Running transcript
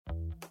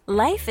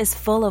Life is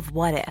full of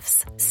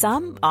what-ifs.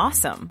 Some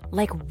awesome,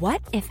 like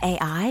what if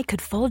AI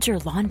could fold your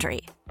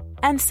laundry?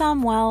 And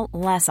some, well,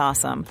 less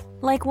awesome,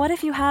 like what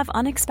if you have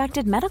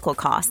unexpected medical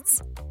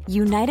costs?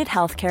 United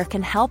Healthcare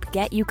can help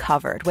get you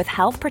covered with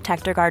Health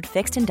Protector Guard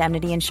fixed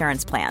indemnity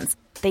insurance plans.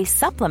 They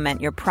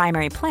supplement your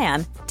primary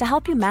plan to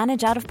help you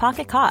manage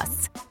out-of-pocket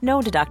costs.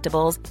 No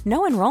deductibles,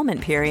 no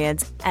enrollment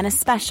periods, and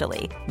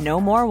especially no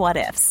more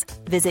what-ifs.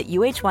 Visit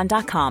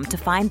uh1.com to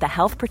find the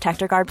Health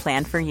Protector Guard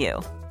plan for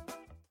you.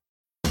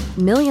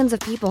 Millions of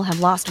people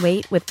have lost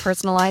weight with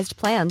personalized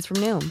plans from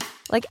Noom.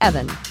 Like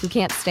Evan, who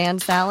can't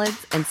stand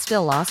salads and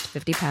still lost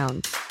 50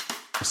 pounds.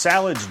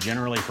 Salads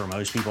generally for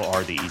most people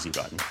are the easy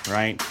button,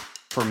 right?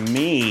 For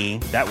me,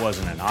 that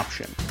wasn't an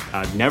option.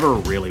 I never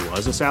really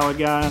was a salad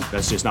guy.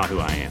 That's just not who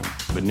I am.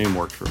 But Noom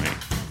worked for me.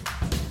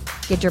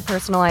 Get your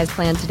personalized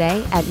plan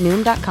today at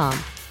Noom.com.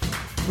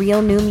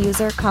 Real Noom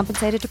user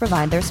compensated to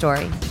provide their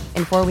story.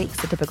 In 4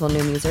 weeks, the typical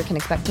Noom user can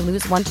expect to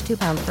lose 1 to 2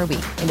 pounds per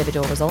week.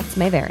 Individual results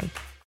may vary.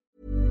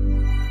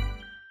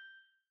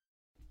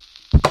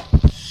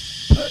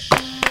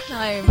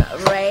 I'm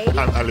Ray.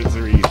 I'm Alex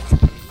Reed.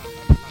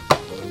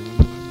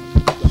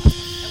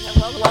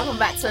 Welcome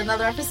back to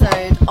another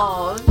episode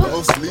of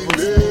Mostly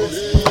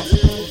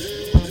Lit.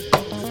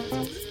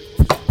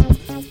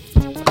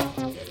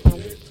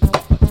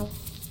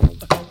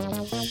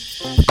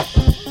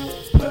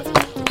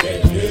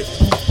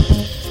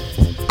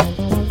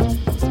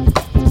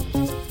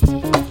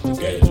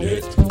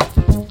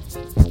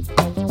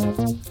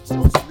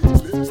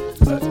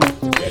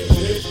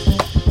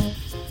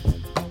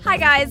 Hi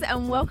guys,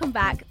 and welcome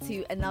back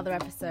to another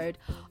episode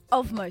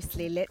of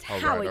Mostly Lit.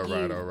 How are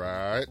you? All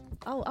right.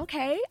 Oh,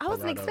 okay. I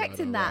wasn't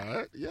expecting that.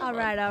 Right. Yeah, All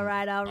right. I'm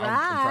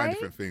trying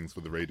different things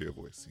for the radio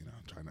voice. You know,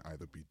 I'm trying to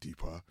either be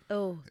deeper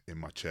in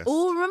my chest.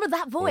 Oh, remember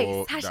that voice?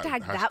 or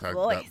Hashtag that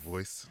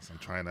voice. So I'm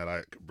trying to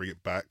like bring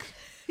it back,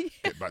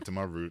 get back to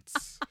my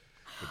roots.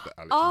 With the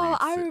Alex Oh, Reid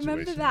I remember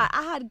situation. that.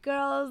 I had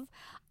girls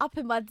up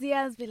in my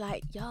DMs be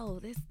like, yo,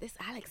 this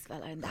Alex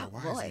fella and that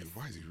Why voice.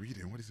 Why is he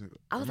reading? What is it?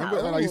 I was Remember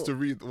like, when I used oh. to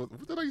read?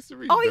 What did I used to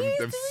read? Oh, you them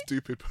used them to read?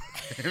 stupid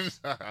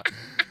poems.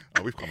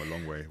 Oh, we've come a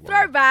long way. Wow.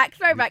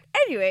 Throwback.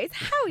 Anyways,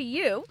 how are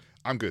you?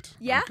 I'm good.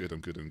 Yeah? I'm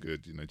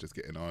good. You know, just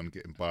getting on,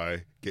 getting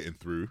by, getting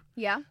through.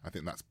 Yeah. I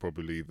think that's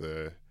probably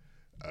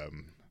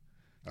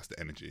that's the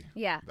energy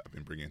Yeah. that I've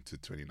been bringing to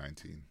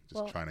 2019. Just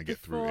Well, trying to get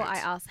through it. Before I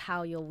ask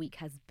how your week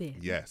has been,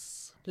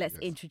 Yes. let's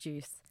yes.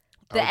 introduce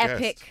the Our guest.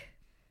 epic,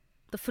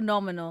 the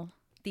phenomenal,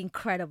 the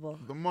incredible,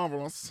 The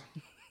marvelous.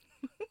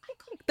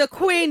 the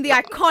queen, the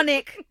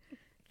iconic,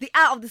 the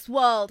out of this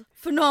world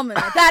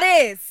phenomenal. That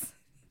is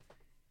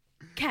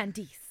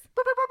Candice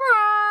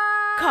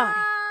Cardi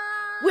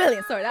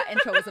Williams. Sorry, that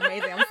intro was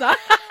amazing. I'm sorry.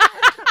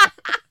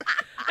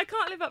 I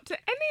can't live up to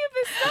any of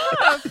this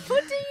stuff.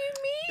 What do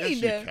you mean?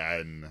 Yes, you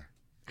can.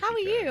 How are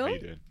you? How you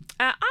doing?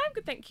 I'm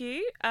good, thank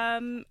you.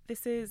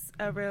 This is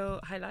a real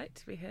highlight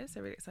to be here,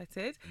 so really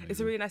excited. It's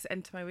a really nice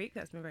end to my week.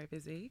 That's been very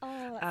busy.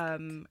 Oh,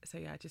 that's so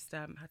yeah, I just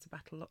had to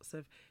battle lots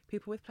of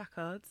people with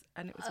placards,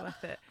 and it was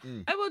worth it.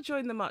 I will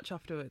join the march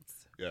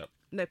afterwards. Yeah.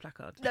 No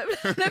placard. no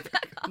placard.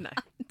 No.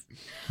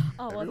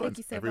 Oh, well, thank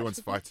you so Everyone's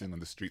much. fighting on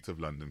the streets of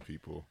London,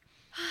 people.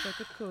 So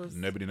good cause.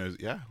 Nobody knows.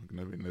 Yeah,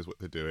 nobody knows what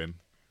they're doing.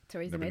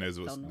 Theresa Nobody May knows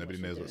don't know nobody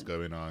what knows she's what's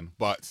doing. going on.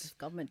 But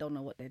Government don't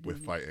know what they're we're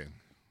doing. fighting.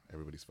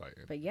 Everybody's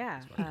fighting. But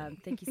yeah,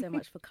 thank you so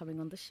much for coming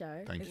on the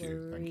show. Thank We're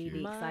you, thank you.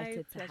 really My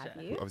excited to have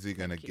pleasure. you. We're obviously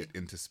going to Thank you. get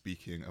into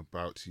speaking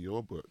about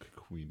your book,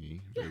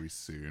 Queenie, very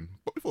soon.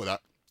 But before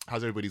that,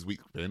 how's everybody's week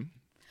been?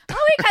 My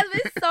week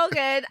has been so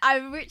good.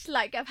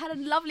 I've had a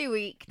lovely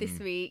week this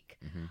week.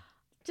 Mm-hmm.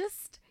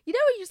 Just, you know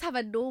when you just have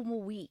a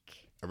normal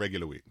week? A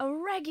regular week. A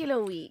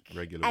regular week.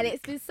 Regular and week.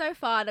 it's been so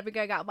fun. I've been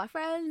going out with my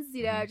friends,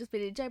 you know, just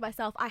been enjoying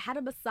myself. I had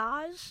a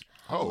massage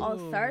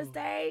on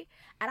Thursday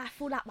and I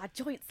feel like my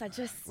joints are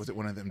just... Was it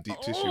one of them deep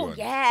tissue Oh, ones?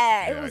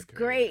 yeah, it Yeah, was okay.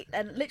 great.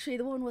 And literally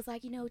the woman was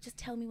like, you know, just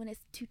tell me when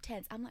it's too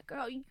tense. I'm like,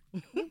 girl, you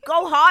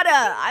go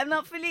harder. I'm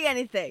not feeling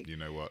anything. You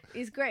know what?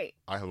 It's great.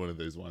 I had one of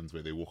those ones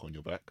where they walk on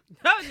your back.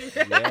 Oh,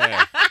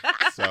 Yeah.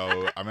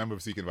 So I remember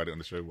speaking about it on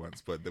the show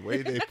once, but the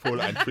way they pull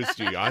and twist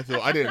you, I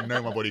thought I didn't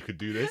know my body could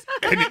do this.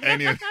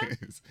 Any of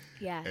this.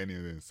 Yeah. Any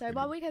of this. So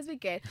my week has been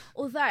good.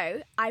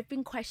 Although I've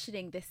been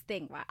questioning this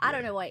thing, right? I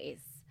don't know what it is.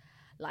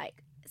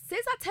 Like,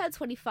 since I turned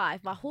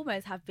 25, my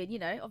hormones have been, you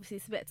know, obviously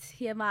it's a bit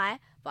TMI,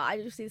 but I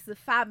just see this is a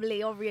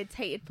family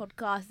orientated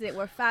podcast. Isn't it?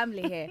 We're a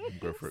family here.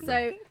 Go for it.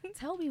 So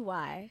tell me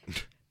why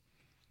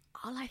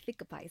all I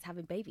think about is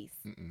having babies,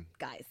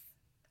 guys.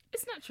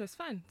 it's natural. It's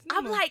fine. It's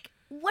I'm normal. like,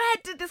 where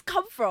did this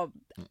come from?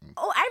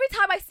 Or every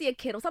time I see a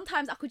kid, or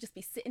sometimes I could just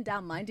be sitting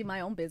down minding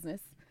my own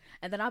business,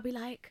 and then I'll be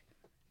like,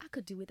 I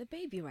could do with a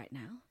baby right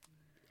now.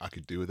 I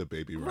could do with a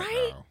baby right,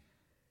 Right? now.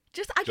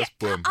 I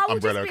Boom, would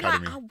Umbrella just be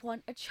Academy. like, I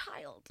want a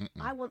child.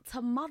 I want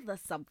to mother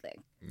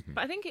something.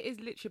 But I think it is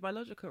literally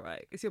biological,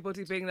 right? It's your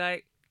body being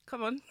like,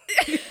 come on.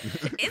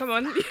 Come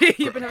on.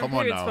 You've been having Come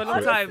on periods now. for a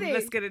long time. Honestly,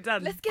 Let's get it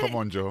done. Let's get Come it.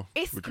 on, Joe.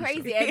 It's Would you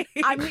crazy. say?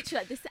 And I'm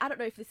literally like this. I don't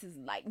know if this is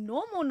like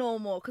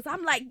normal, because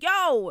I'm like,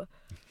 yo,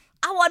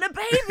 I want a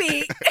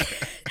baby.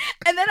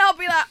 And then I'll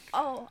be like,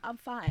 oh, I'm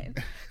fine.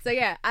 So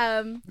yeah,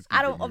 I good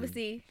don't news.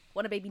 obviously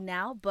want a baby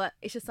now, but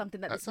it's just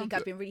something that That's this week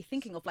I've been really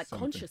thinking of, like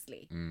something.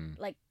 consciously.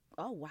 Like,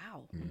 oh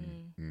wow,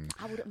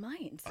 I wouldn't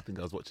mind. I think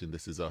I was watching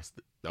This Is Us.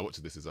 I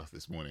watched This Is Us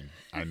this morning,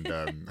 and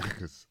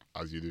because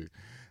as you do,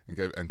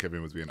 and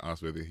Kevin was being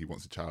asked whether he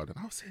wants a child, and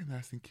I was sitting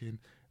there thinking,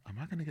 am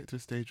I going to get to a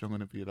stage where I'm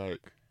going to be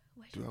like,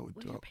 am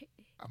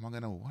I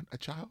going to want a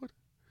child?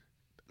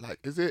 Like,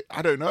 is it?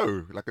 I don't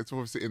know. Like, I'm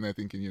sort of sitting there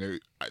thinking, you know,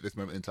 at this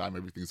moment in time,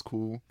 everything's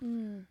cool.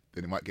 Then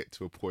it might get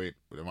to a point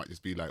where there might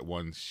just be like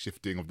one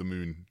shifting of the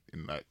moon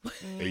in like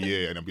a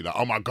year, and I'll be like,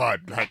 oh my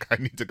God, like I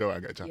need to go out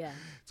and get a child. Yeah.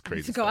 It's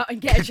crazy. To go stuff. out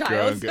and get a Go out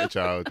child. and get a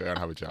child. Go out and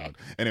have a child.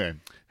 Anyway,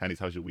 Hannies,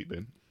 how's your week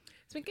been?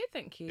 It's been good,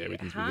 thank you. Yeah, It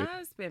everything's been good.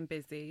 has been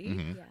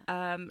busy. Yeah.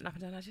 And up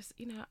and down. I just,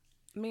 you know,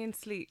 me and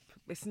sleep.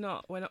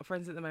 We're not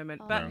friends at the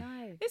moment, Oh, but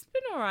no. it's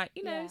been all right.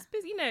 You know, Yeah. it's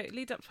busy. You know,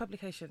 lead up to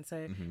publication,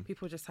 so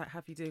people just like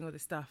have you doing all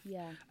this stuff.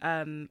 Yeah.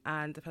 And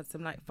I've had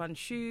some like fun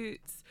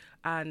shoots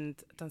and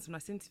done some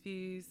nice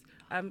interviews.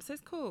 So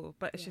it's cool,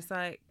 but it's just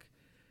like,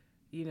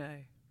 you know,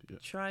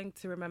 trying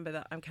to remember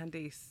that I'm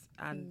Candice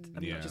and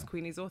I'm Yeah. not just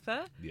Queenie's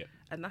author. Yeah.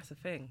 And that's a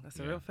thing. That's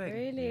a Yeah. real thing.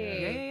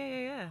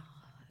 Really? Yeah.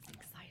 That's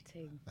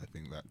exciting. I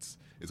think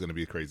it's going to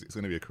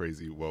be a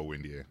crazy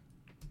whirlwind year.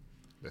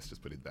 Let's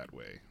just put it that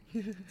way.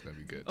 It's going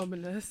to be good.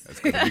 Ominous. It's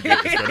going to be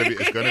good.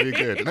 It's going to be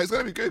good. And it's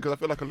going to be good because I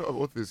feel like a lot of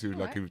authors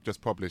who've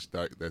just published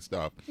their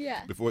stuff,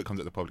 Yeah. before it comes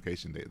at the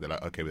publication date, they're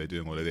like, okay, well, they're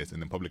doing all of this,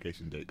 and then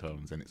publication date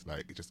comes, and it's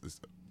like it's just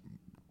this,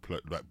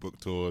 like book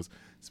tours,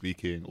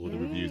 speaking, all the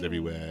reviews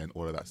everywhere, and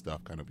all of that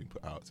stuff kind of being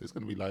put out. So it's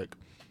going to be good.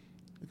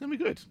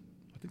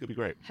 I think it'll be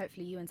great.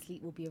 Hopefully, you and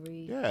Sleep will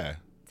be Yeah,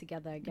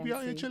 together again. be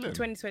out here soon. chilling.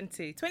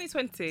 2020.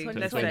 2020.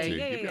 Let's say.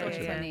 Yeah.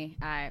 2020.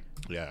 All right.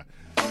 Yeah.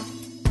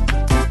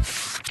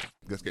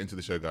 Let's get into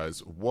the show, guys.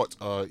 What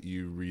are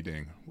you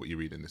reading? What are you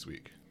reading this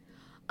week?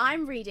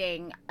 I'm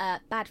reading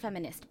Bad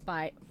Feminist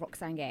by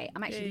Roxane Gay.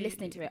 I'm actually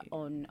listening to it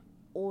on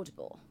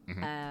Audible.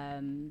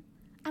 And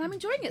I'm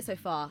enjoying it so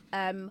far.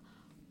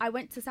 I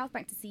went to South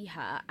Bank to see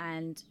her,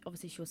 and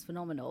obviously she was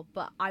phenomenal,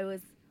 but I was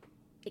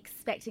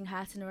expecting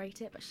her to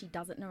narrate it, but she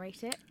doesn't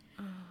narrate it.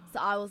 So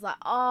I was like,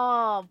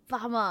 oh,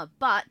 bummer.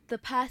 But the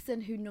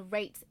person who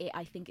narrates it,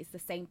 I think, is the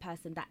same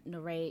person that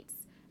narrates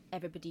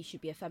Everybody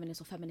Should Be a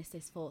Feminist or Feminism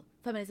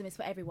is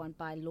for Everyone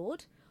by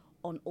Lorde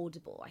on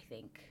Audible, I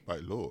think. By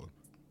Law.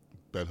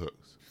 Bell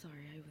Hooks.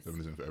 Sorry, I was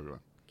Feminism for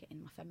Everyone.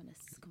 getting my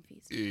feminists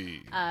confused.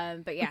 Eh.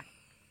 But yeah.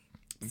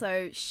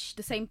 So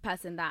the same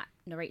person that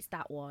narrates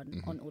that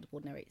one on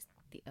Audible narrates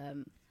the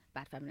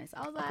Bad Feminist.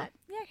 I was like,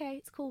 yeah, okay,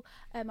 it's cool.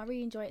 I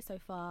really enjoy it so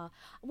far.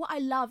 What I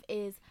love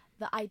is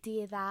the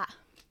idea that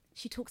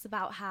she talks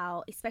about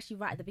how, especially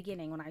right at the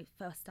beginning when I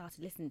first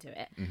started listening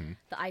to it,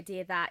 the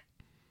idea that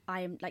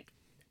I am like,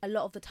 a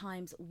lot of the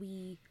times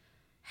we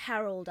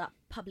herald up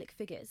public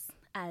figures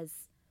as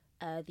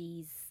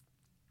these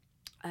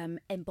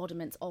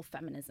embodiments of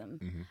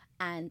feminism,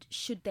 and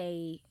should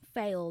they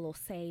fail or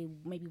say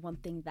maybe one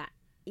thing that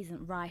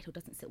isn't right or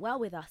doesn't sit well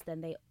with us,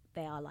 then they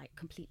are like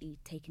completely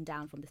taken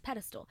down from this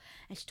pedestal.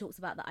 And she talks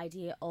about the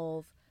idea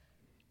of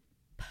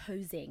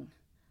posing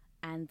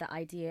and the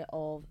idea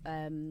of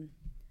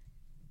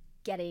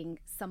getting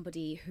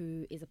somebody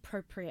who is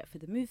appropriate for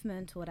the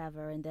movement or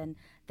whatever, and then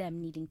them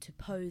needing to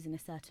pose in a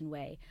certain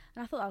way.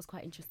 And I thought that was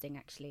quite interesting,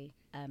 actually,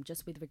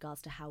 just with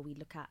regards to how we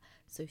look at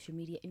social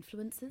media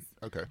influencers.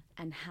 Okay.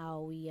 And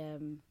how we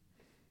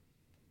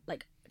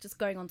like just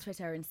going on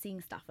Twitter and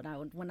seeing stuff,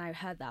 and when I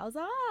heard that, I was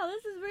like, oh,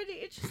 this is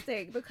really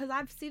interesting, because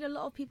I've seen a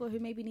lot of people who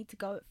maybe need to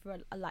go for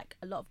a lot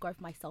of growth,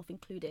 myself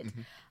included,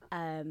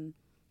 and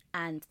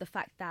the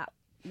fact that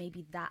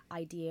maybe that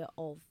idea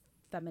of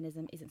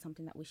feminism isn't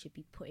something that we should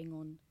be putting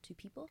on to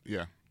people.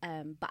 Yeah.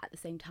 But at the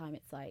same time,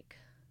 it's like,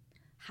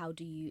 how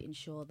do you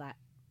ensure that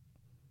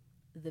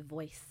the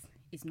voice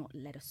is not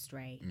led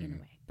astray in a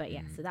way? But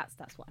yeah, so that's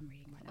what I'm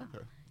reading right now.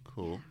 Okay.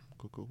 Cool.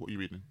 What are you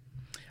reading?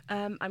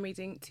 I'm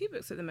reading 2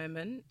 books at the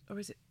moment, or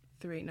is it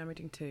 3? No, I'm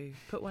reading 2.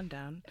 Put one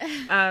down.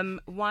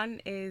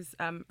 One is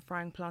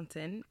Frying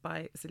Plantain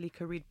by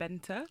Zalika Reed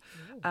Benter.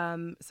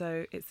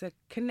 So it's a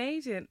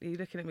Canadian. Are you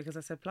looking at me because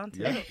I said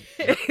plantain?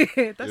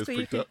 Yeah. That's where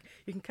you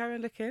can carry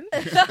on looking.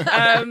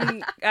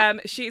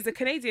 She's a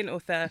Canadian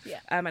author,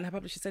 and her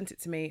publisher sent it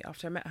to me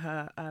after I met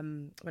her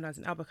when I was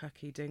in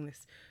Albuquerque doing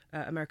this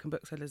American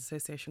Booksellers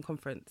Association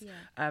conference.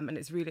 And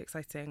it's really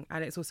exciting.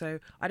 And it's also,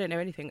 I don't know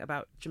anything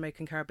about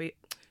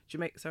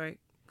sorry,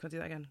 can I do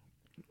that again?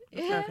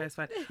 Okay, it's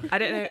fine. I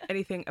don't know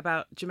anything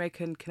about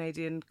Jamaican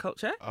Canadian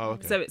culture. Oh,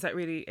 okay. So it's like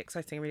really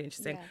exciting, really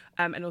interesting.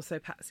 And also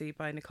Patsy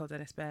by Nicole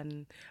Dennis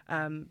Benn,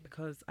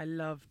 because I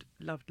loved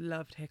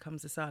Here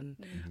Comes the Sun.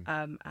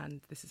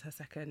 And this is her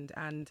second.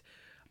 And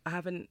I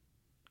haven't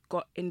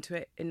got into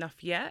it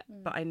enough yet,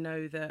 but I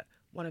know that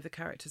one of the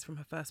characters from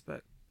her first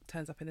book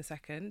turns up in the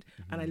second,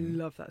 and I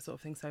love that sort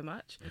of thing so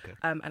much. Okay.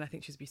 And I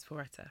think she's a beautiful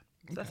writer.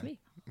 So that's me.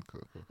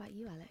 Cool. What about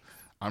you, Alex?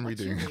 I'm What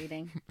reading. you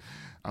reading?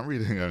 I'm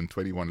reading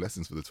 21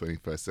 Lessons for the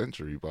 21st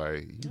Century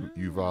by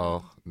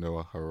Yuval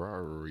Noah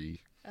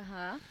Harari.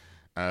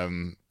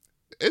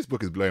 This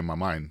book is blowing my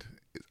mind.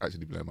 it's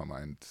actually blown my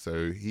mind.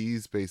 So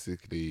he's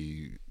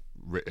basically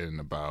written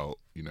about,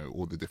 you know,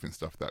 all the different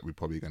stuff that we're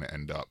probably going to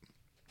end up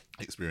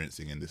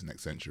experiencing in this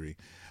next century.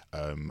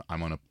 I'm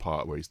on a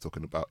part where he's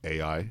talking about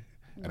AI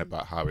and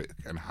about how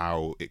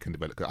it can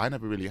develop. 'Cause I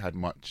never really had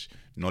much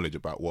knowledge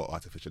about what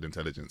artificial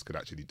intelligence could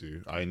actually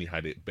do. I only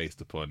had it based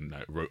upon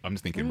like I'm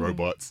just thinking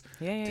robots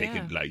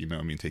taking like, you know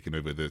what I mean, taking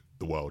over the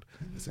world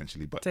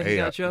essentially. But taking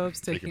AI, our jobs,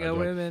 taking our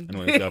women, and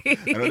all this stuff.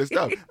 And all this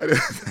stuff.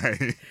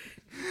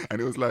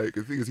 And it was like,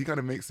 the thing is, he kind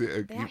of makes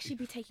it. They actually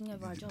be taking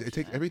over our jobs. They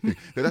take everything.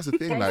 But that's the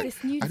thing. Like,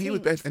 this new and he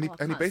was thing.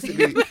 and he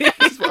basically,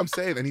 this is what I'm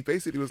saying. And he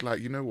basically was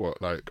like, you know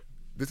what, like,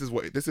 this is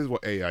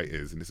what AI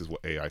is, and this is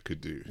what AI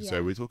could do. Yeah.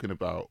 So we're talking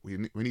about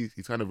when he's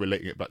kind of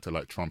relating it back to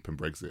like Trump and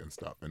Brexit and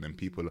stuff. And then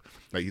people,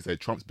 like he said,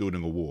 Trump's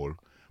building a wall,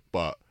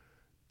 but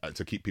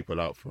to keep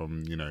people out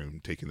from, you know,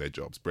 taking their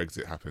jobs.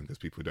 Brexit happened because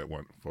people don't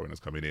want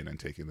foreigners coming in and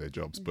taking their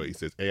jobs. But he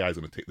says AI is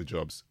going to take the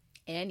jobs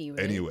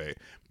anyway,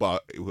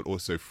 but it will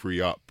also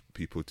free up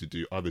people to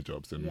do other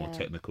jobs and more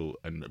technical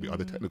and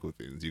other technical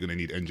things. You're going to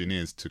need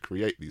engineers to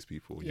create these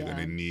people. You're going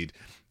to need,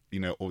 you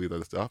know, all the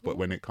other stuff. But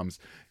when it comes,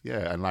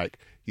 and like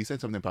he said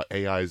something about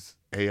AIs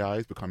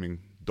becoming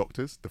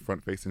doctors, the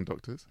front-facing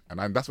doctors,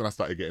 and that's when I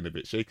started getting a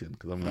bit shaken,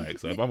 because I'm like,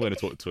 so if I'm going to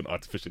talk to an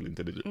artificial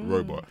intelligent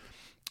robot,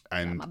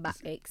 and my back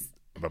aches,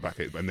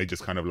 and they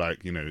just kind of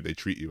like, you know, they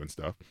treat you and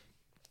stuff.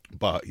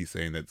 But he's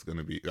saying that's going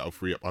to be, that'll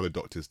free up other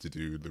doctors to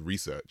do the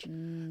research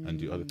and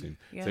do other things.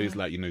 So he's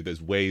like, you know,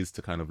 there's ways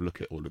to kind of look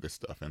at all of this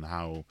stuff and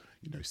how,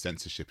 you know,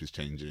 censorship is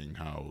changing,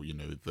 how, you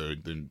know,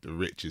 the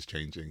rich is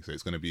changing. So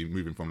it's going to be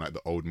moving from like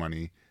the old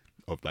money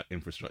of like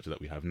infrastructure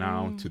that we have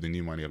now to the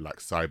new money of like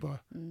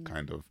cyber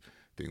kind of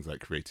things,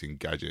 like creating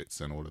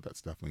gadgets and all of that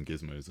stuff and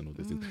gizmos and all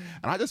these things.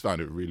 And I just found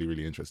it really,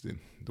 really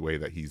interesting the way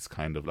that he's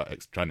kind of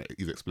like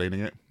he's explaining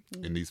it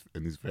in these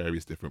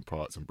various different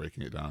parts and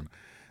breaking it down.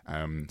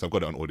 So I've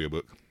got it on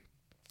audiobook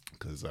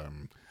because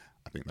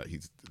I think that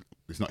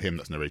it's not him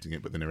that's narrating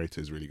it, but the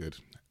narrator is really good,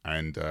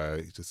 and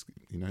he's just,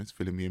 you know, it's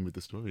filling me in with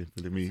the story,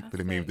 filling me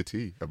in with the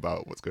tea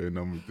about what's going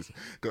on with this.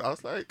 Because I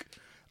was like,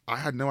 I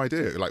had no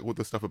idea, like all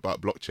the stuff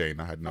about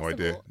blockchain. I had no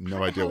idea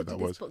what that was. How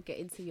did this book get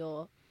into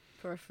your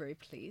periphery,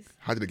 please?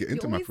 How did it get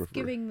into my periphery?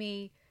 You're always giving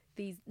me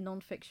these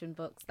non-fiction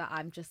books that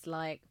I'm just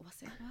like,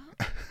 what's it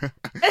about?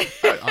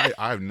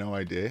 I have no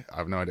idea. I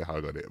have no idea how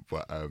I got it,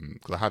 but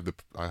because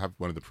I have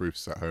one of the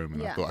proofs at home,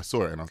 and I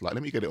saw it, and I was like,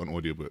 let me get it on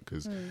audiobook,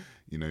 because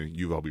you know,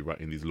 I'll be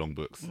writing these long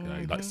books,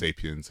 like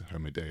Sapiens,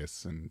 Homo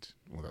Deus, and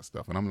all that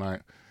stuff, and I'm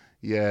like,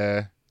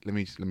 let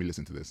me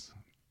listen to this.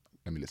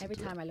 Every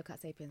time I look at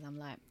Sapiens, I'm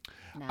like,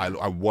 nah.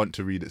 I want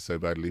to read it so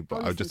badly,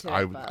 but I've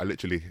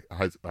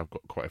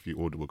got quite a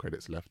few Audible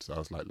credits left, so I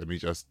was like, let me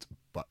just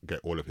get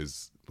all of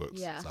his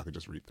books so I could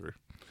just read through.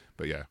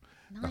 But nice.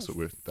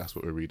 that's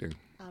what we're reading.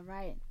 All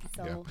right.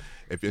 So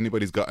if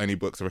anybody's got any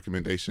books or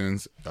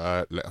recommendations,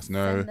 let us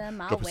know.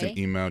 Drop us an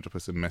email, drop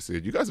us a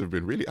message. You guys have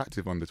been really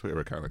active on the Twitter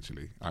account,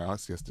 actually. I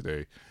asked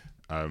yesterday,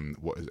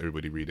 what is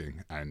everybody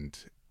reading, and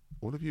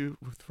all of you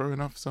were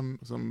throwing off some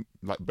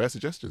like bare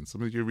suggestions.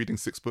 Some of you are reading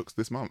 6 books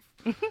this month.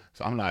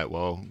 So I'm like,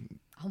 well,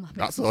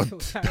 that's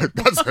odd.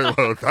 That's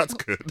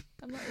good.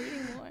 I'm not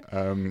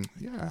reading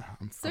more.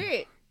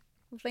 Sweet.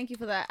 Well, thank you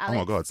for that, Alex. Oh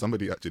my God,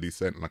 somebody actually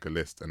sent like a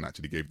list and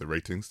actually gave the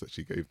ratings that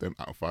she gave them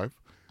out of 5.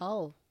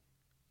 Oh,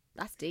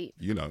 that's deep.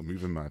 You know,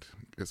 moving mad.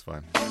 It's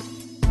fine.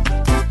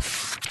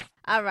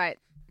 All right.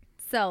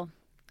 So,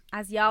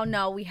 as y'all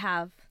know, we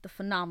have the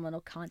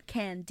phenomenal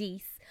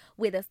Candice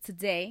with us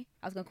today.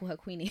 I was going to call her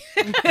Queenie.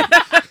 And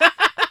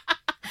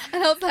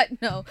I was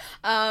like, no.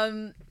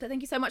 But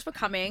thank you so much for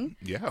coming.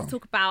 Yeah. To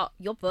talk about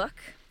your book.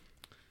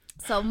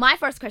 So my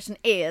first question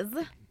is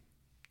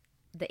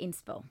the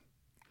inspo.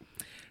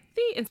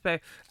 The inspo.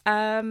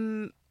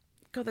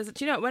 God,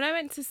 do you know, when I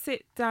went to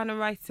sit down and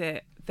write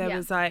it, there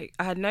was like,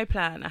 I had no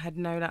plan. I had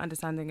no like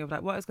understanding of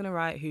like what I was going to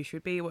write, who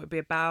should be, what it would be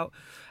about.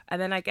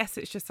 And then I guess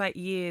it's just like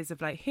years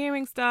of like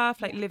hearing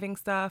stuff, like living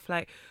stuff,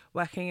 like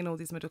working in all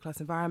these middle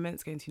class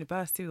environments, going to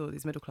university with all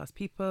these middle class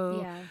people.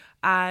 Yeah.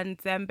 And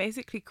then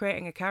basically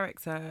creating a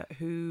character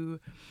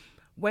who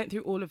went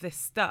through all of this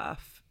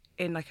stuff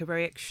in like a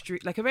very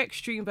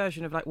extreme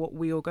version of like what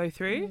we all go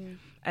through.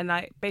 And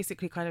like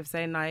basically kind of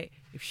saying like,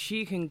 if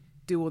she can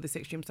do all this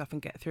extreme stuff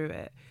and get through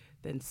it,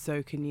 then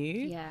so can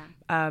you. Yeah.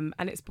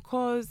 And it's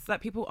because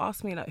like people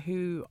ask me like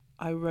who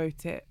I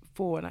wrote it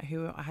for and like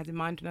who I had in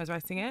mind when I was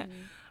writing it.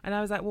 And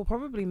I was like, well,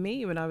 probably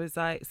me when I was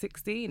like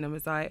 16 and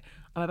was like,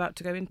 I'm about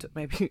to go into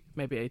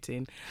maybe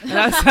 18. And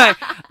I was like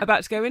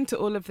about to go into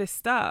all of this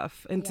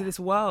stuff, into this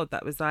world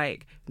that was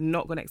like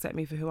not going to accept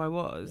me for who I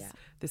was. Yeah.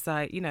 This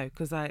like, you know,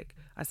 because like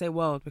I say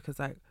world because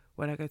like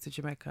when I go to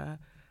Jamaica,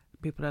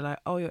 people are like,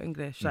 oh, you're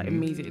English, like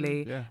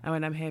immediately. Yeah. And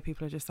when I'm here,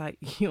 people are just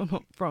like, you're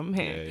not from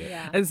here.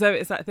 Yeah. And so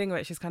it's that thing where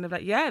it's just kind of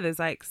like, there's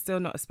like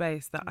still not a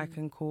space that I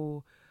can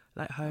call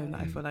like home,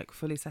 that I feel like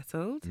fully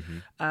settled.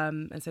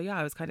 And so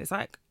I was kind of, it's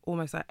like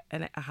almost like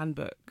a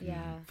handbook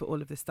for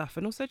all of this stuff.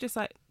 And also just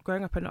like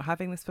growing up and not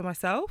having this for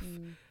myself,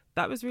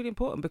 that was really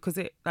important because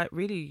it like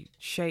really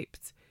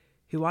shaped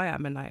who I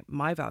am and like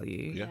my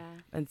value. Yeah.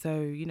 And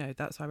so, you know,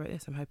 that's why I wrote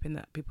this. I'm hoping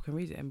that people can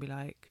read it and be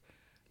like,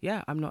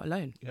 yeah, I'm not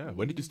alone. Yeah.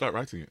 When did you start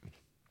writing it?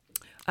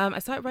 I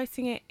started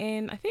writing it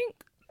in, I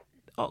think,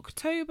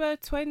 October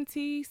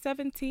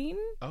 2017.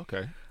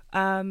 Okay.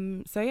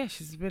 So yeah,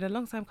 she's been a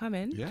long time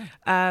coming. Yeah.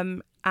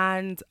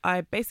 And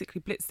I basically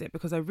blitzed it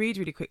because I read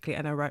really quickly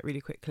and I write really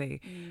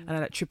quickly, and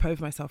I like trip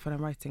over myself when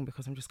I'm writing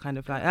because I'm just kind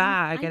of like,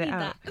 I get it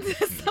out.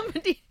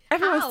 Somebody.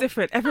 Everyone's Ow.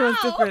 different. Everyone's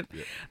Ow.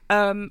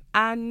 different.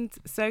 And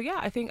so yeah,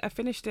 I think I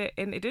finished it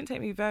in. It didn't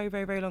take me very,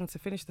 very, very long to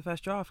finish the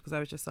first draft because I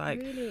was just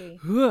like, Really?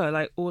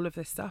 like all of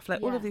this stuff,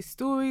 like all Yeah. of these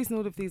stories and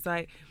all of these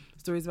like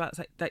stories about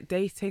like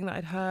dating that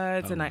I'd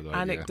heard and my like God,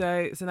 yeah.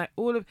 anecdotes and like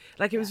all of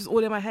like it was just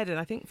all in my head. And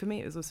I think for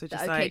me it was also The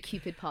just OK like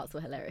Cupid parts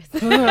were hilarious.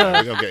 We're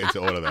gonna get into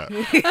all of that.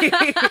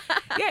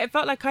 yeah, it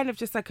felt like kind of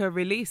just like a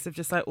release of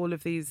just like all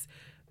of these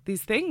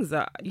things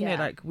that you know Yeah.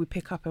 like we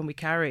pick up and we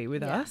carry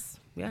with Yeah. us.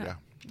 Yeah.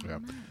 Yeah.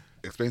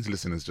 Explain to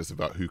listeners just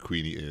about who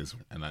Queenie is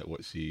and like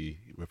what she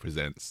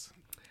represents.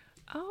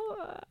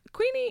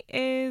 Queenie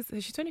is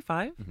she's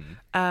 25,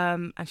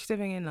 and she's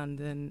living in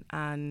London,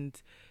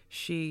 and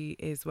she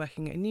is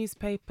working at a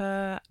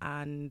newspaper,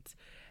 and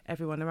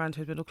everyone around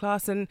her is middle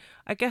class, and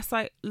I guess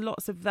like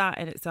lots of that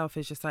in itself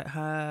is just like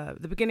her.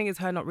 The beginning is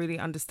her not really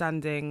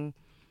understanding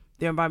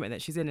the environment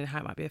that she's in and how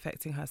it might be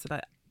affecting her. So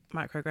like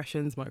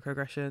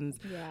microaggressions.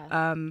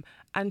 Yeah.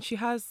 And she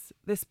has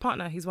this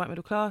partner. He's white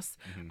middle class,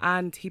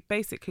 and he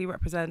basically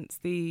represents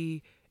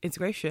the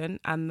integration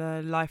and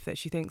the life that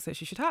she thinks that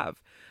she should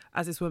have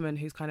as this woman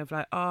who's kind of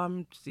like,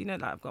 you know,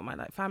 like I've got my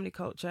like family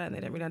culture and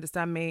they don't really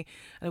understand me,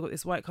 and I've got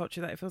this white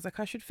culture that it feels like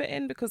I should fit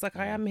in because like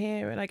I am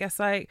here, and I guess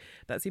like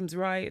that seems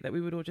right that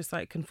we would all just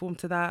like conform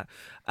to that.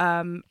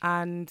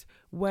 And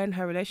when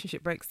her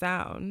relationship breaks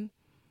down,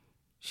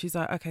 she's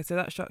like, okay, so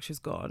that structure's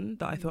gone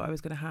that I thought I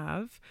was going to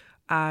have,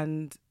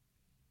 and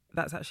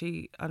that's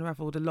actually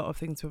unraveled a lot of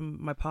things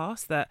from my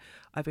past that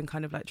I've been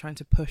kind of like trying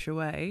to push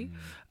away.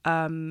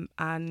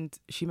 And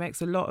she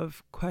makes a lot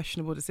of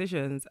questionable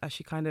decisions as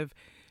she kind of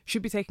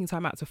should be taking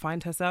time out to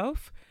find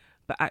herself,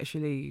 but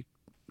actually,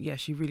 yeah,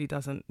 she really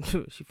doesn't.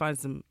 She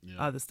finds some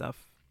other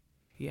stuff.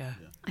 Yeah.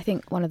 I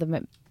think one of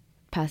the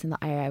person that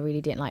I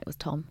really didn't like was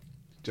Tom.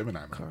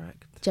 Gemini man.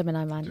 Correct.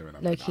 Gemini man. Gemini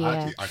man. Low-key,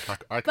 yeah. I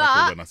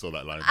cackled when I saw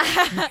that line.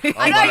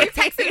 I know, you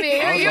texted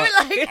me. You were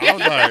like... I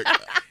was like,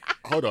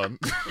 hold on.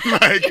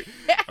 Like,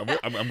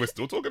 and we're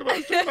still talking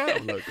about Gemini?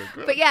 I'm like,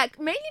 okay. But yeah,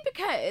 mainly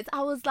because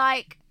I was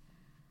like,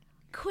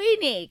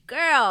 Queenie,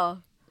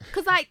 girl.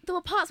 Because like there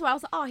were parts where I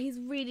was like, oh, he's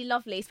really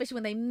lovely, especially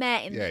when they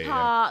met in the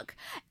park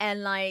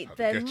and like How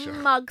they the get ya.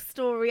 mug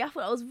story. I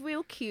thought it was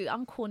real cute.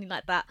 I'm corny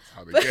like that.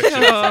 How they get you, that's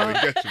how they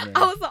get you, man.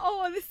 I was like,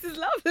 oh, this is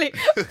lovely.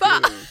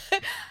 But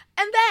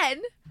and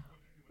then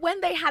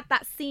when they had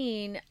that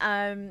scene,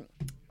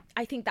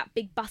 I think that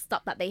big bust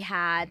up that they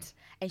had,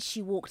 and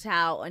she walked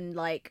out and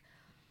like,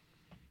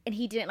 and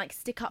he didn't like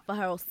stick up for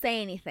her or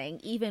say anything,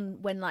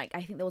 even when like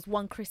I think there was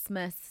one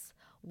Christmas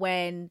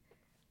when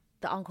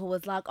the uncle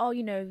was like, oh,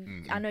 you know,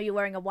 I know you're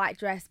wearing a white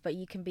dress, but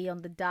you can be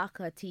on the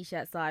darker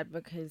t-shirt side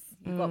because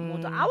you've got more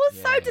I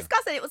was so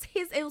disgusted.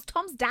 It was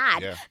Tom's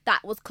dad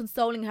that was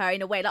consoling her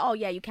in a way like, oh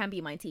yeah, you can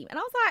be my team. And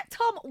I was like,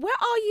 Tom, where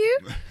are you?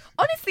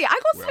 Honestly, I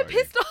got so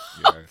pissed off.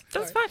 Yeah.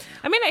 That's fine.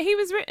 I mean, like, he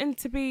was written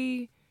to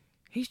be...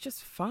 He's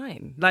just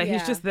fine. Like,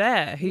 he's just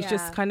there. He's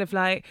just kind of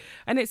like...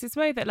 And it's this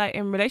way that, like,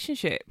 in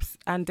relationships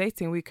and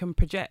dating, we can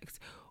project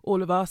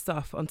all of our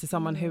stuff onto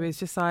someone who is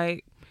just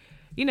like...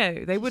 You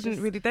know, they wouldn't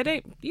really... They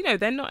don't... You know,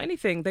 they're not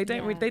anything. They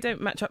don't they don't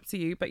match up to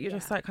you, but you're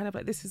just like, kind of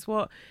like, this is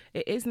what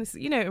it is. And this,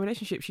 you know, in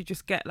relationships, you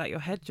just get, like,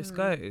 your head just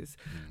goes.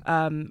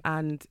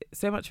 And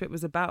so much of it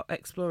was about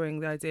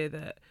exploring the idea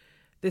that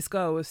this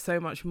girl was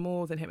so much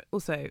more than him.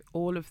 Also,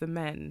 all of the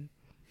men...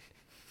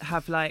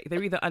 have like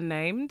they're either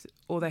unnamed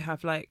or they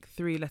have like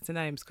 3-letter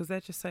names because they're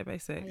just so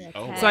basic.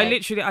 Oh, So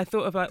I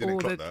thought of like Didn't all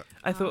clock the that.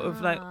 I thought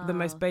of like the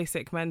most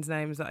basic men's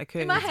names that I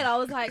could. In my head, I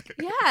was like,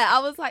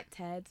 I was like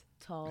Ted,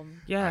 Tom,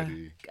 yeah,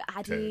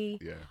 Addy,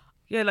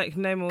 yeah, like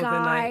no more than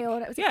Guy, like or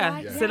was it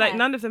yeah. Guy? So like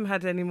none of them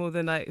had any more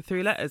than like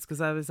 3 letters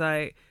because I was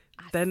like,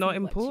 they're not see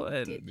what you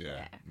important. did.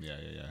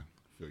 Yeah.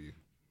 Feel you.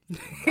 Oh,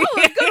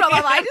 it's good.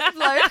 My mind is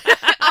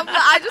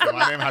blown.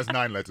 My name has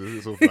 9 letters.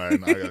 It's all fine.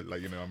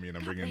 Like, you know what I mean?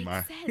 I'm bringing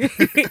my...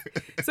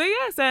 So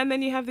and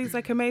then you have these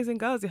like amazing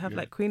girls. You have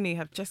like Queenie, you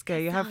have Jessica,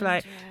 you have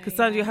like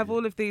Cassandra, you have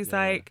all of these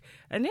like,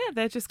 and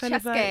they're just kind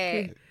of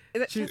like...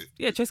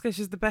 Jessica,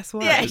 she's the best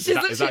one. Yeah, she's Is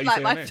that literally how you say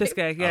like my her name?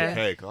 Jessica, yeah.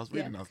 Okay, because I was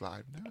reading, I was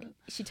like, no.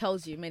 She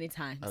tells you many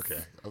times. Okay.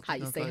 How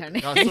you I was say like, her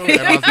name. I saw it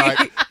and I was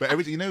like, but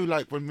everything, you know,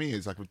 like for me,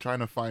 it's like I'm trying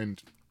to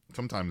find,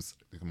 sometimes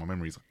my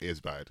memory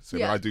is bad. So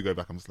when I do go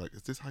back, I'm just like,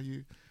 is this how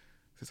you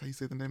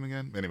say the name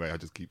again? Anyway, I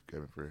just keep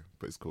going through,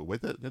 but it's cool. Where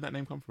did that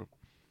name come from?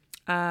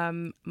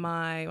 One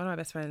of my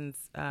best friends,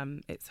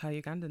 it's her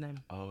Uganda name.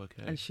 Oh,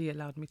 okay. And she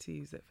allowed me to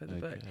use it for the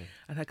book.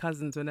 And her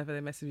cousins, whenever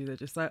they message me, they're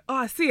just like, oh,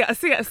 I see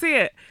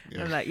it.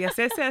 And I'm like, yes,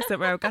 don't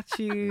worry, I got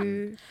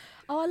you.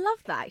 Oh, I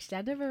love that, actually.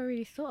 I never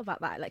really thought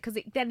about that. Like,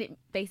 because then it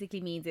basically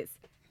means it's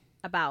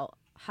about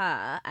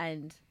her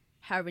and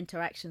her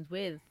interactions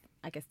with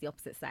I guess, the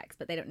opposite sex,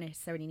 but they don't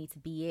necessarily need to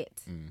be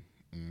it.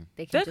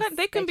 They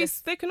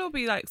can all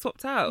be like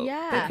swapped out.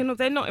 Yeah.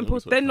 They're not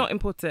important. They're not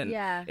important.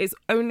 Yeah. It's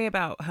only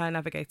about her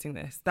navigating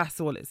this. That's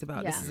all it's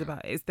about. Yeah. This is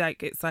about.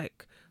 It's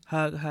like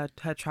her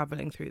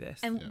traveling through this.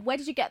 And where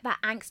did you get that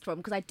angst from?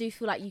 Because I do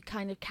feel like you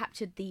kind of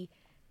captured the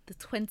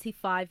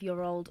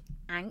 25-year-old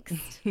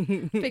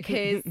angst,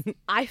 because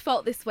I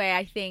felt this way,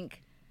 I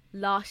think,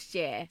 last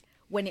year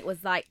when it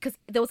was like, because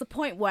there was a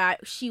point where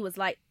she was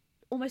like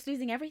almost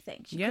losing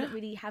everything. She couldn't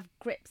really have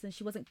grips and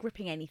she wasn't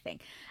gripping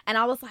anything. And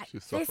I was like,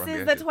 this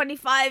is the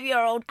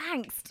 25-year-old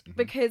angst,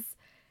 because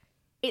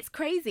it's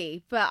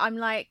crazy. But I'm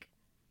like,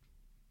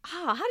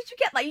 how did you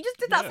get that? You just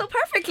did that so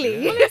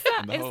perfectly. Well, it's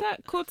that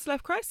quarter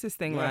life crisis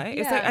thing, right?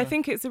 It's like, Yeah. I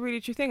think it's a really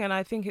true thing, and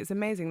I think it's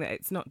amazing that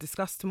it's not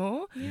discussed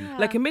more. Yeah.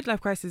 Like a midlife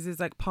crisis is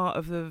like part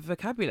of the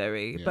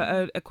vocabulary,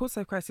 but a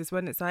quarter life crisis,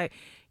 when it's like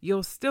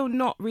you're still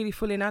not really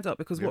fully an adult,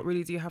 because what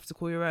really do you have to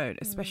call your own,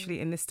 especially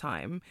in this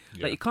time?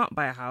 Like you can't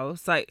buy a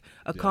house, like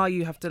a car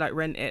you have to like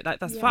rent it, like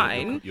that's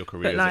fine. Your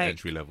career but, is like,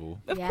 entry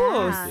level. of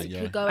course, It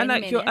could go and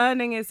any like your minute.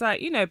 earning is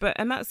like,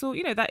 and that's all,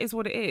 that is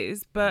what it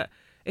is, but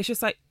it's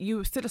just like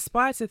you still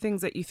aspire to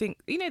things that you think,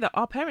 that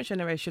our parents'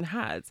 generation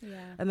had.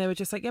 And they were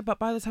just like, but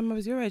by the time I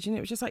was your age, and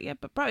it was just like,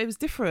 but bro, it was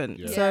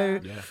different.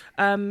 So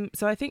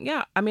I think,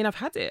 I mean, I've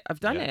had it, I've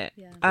done it.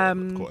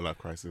 Quarter life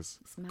crisis.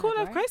 Quarter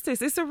life crisis.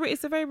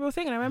 It's a very real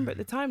thing. And I remember at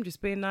the time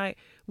just being like,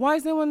 why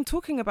is no one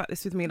talking about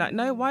this with me? Like,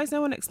 no, why is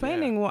no one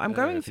explaining what I'm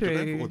going You're going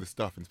through? through all this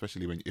stuff, and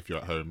especially if you're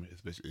at home,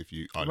 especially if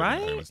you are living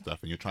at home and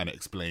stuff, and you're trying to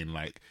explain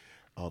like,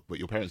 but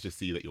your parents just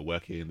see that you're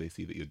working, they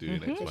see that you're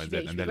doing X, Y, and Z,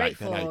 and they're like,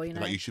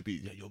 you should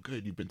be, you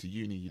good, you've been to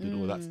uni, you did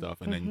all that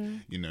stuff, and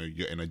then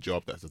you're in a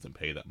job that doesn't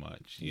pay that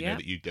much. You know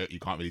that you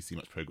can't really see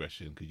much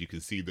progression, because you can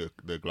see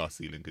the glass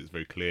ceiling, because it's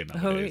very clear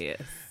nowadays.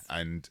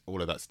 And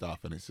all of that stuff,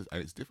 and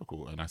it's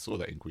difficult. And I saw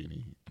that in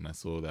Queenie, and I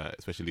saw that,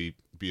 especially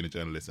being a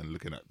journalist and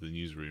looking at the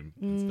newsroom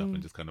and stuff,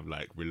 and just kind of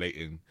like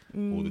relating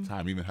all the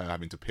time. Even her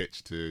having to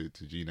pitch to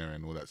Gina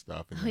and all that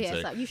stuff. And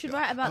It's like, you should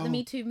write about the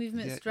Me Too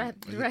movement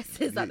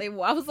dresses that they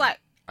wore. I was like.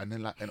 And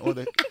then and all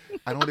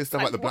this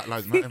stuff like the Black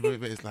Lives Matter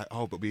movement, it's like,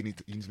 but you need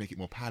to make it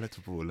more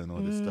palatable and all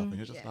this stuff, and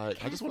you're just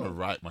like, I just want to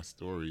write my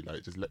story,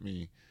 like just let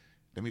me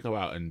go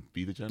out and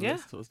be the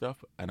journalist sort of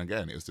stuff. And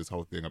again, it was this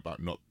whole thing about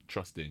not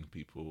trusting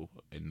people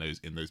in those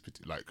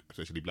like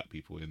especially black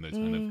people in those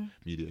kind of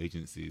media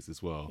agencies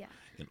as well,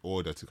 in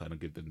order to kind of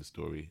give them the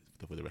story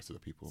for the rest of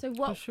the people. So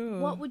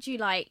what would you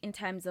like in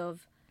terms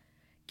of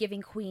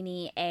giving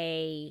Queenie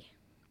a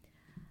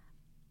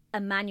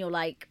manual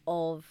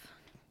of,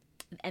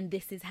 and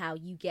this is how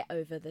you get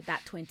over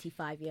that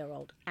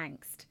 25-year-old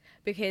angst?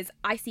 Because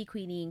I see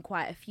Queenie in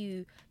quite a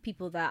few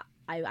people that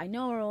I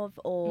know of,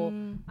 or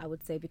I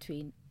would say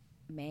between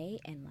May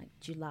and like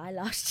July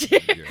last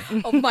year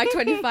of my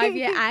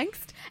 25-year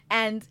angst.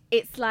 And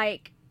it's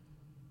like,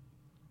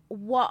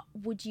 what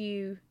would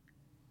you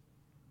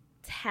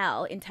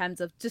tell in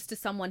terms of just to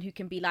someone who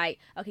can be like,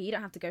 okay, you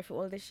don't have to go through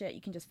all this shit,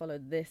 you can just follow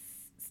this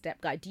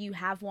step guide? Do you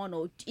have one,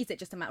 or is it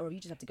just a matter of you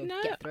just have to get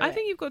through it? I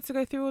think you've got to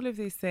go through all of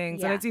these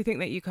things, and I do think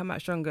that you come out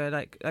stronger.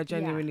 Like, I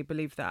genuinely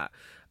believe that,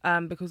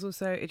 because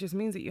also it just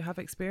means that you have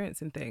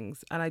experience in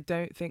things, and I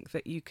don't think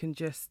that you can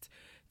just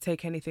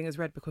take anything as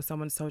read because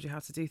someone's told you how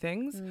to do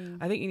things.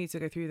 I think you need to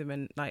go through them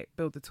and like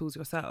build the tools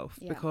yourself,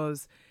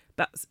 because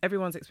that's,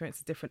 everyone's experience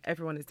is different,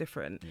 everyone is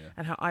different,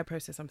 and how I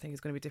process something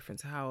is going to be different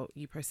to how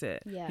you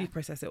process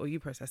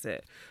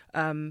it.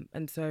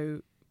 And so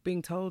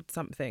being told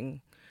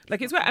something, like,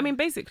 it's right. I mean,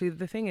 basically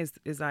the thing is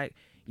like,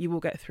 you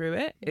will get through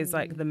it is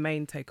like the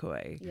main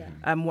takeaway.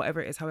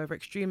 Whatever it is, however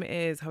extreme it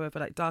is, however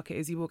like dark it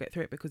is, you will get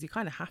through it because you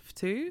kind of have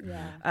to.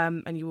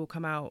 And you will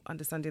come out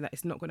understanding that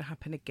it's not going to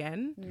happen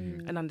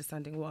again, and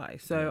understanding why.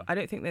 So I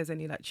don't think there's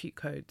any like cheat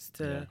codes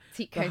to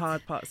the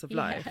hard parts of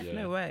life.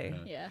 No way.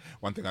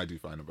 One thing I do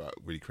find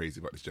really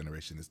crazy about this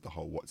generation is the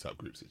whole WhatsApp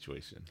group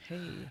situation.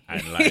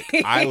 And like,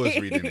 I was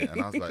reading it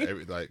and I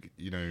was like,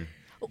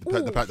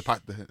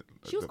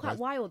 she was quite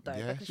wild though,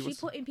 because she was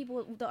put in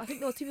people. I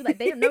think there were two people like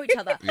they didn't know each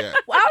other.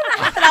 Well, how did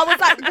that happen? I was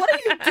like, what are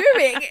you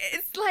doing?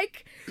 It's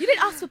like, you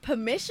didn't ask for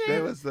permission.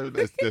 There's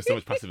so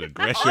much passive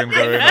aggression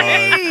going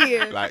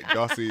on. Like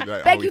Darcy,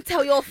 like, beg you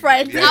tell your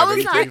friends. I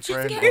was like,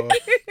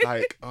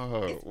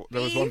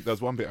 there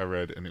was one bit I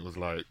read and it was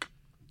like,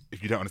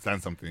 if you don't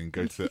understand something,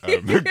 go to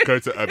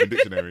Urban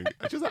Dictionary.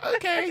 And she was like,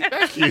 okay,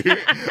 thank you.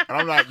 And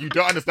I'm like, you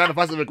don't understand the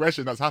passive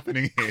aggression that's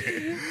happening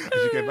here. And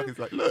she came back and was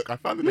like, look, I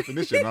found the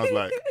definition. And I was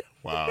like,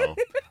 wow,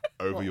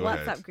 over your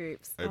head. WhatsApp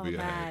groups. Over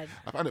your head.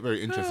 I found it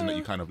very interesting that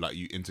you kind of like,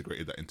 you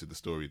integrated that into the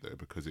story though,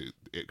 because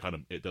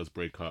it does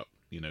break up.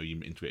 You know,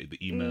 you integrated the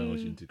emails,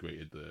 you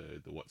integrated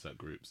the WhatsApp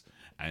groups,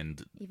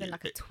 and even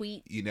like a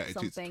tweet. You know,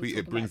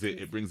 it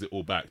brings it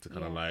all back to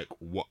kind of like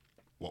what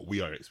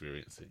we are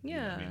experiencing. You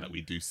know what I mean? Like,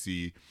 we do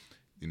see,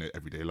 you know,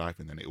 everyday life,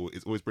 and then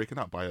it's always breaking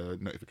up by a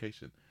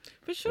notification.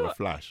 For sure. Or a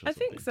flash. I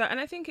think so. And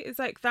I think it's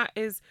like, that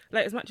is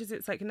like, as much as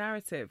it's like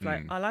narrative,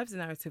 like our lives are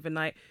narrative, and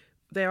like,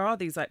 there are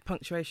these like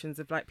punctuations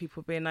of like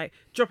people being like,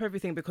 drop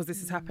everything because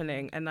this is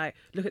happening, and like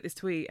look at this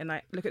tweet and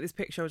like look at this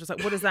picture. I was just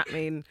like, what does that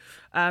mean?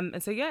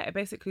 And so yeah, it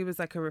basically was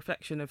like a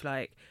reflection of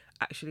like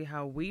actually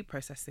how we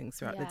process things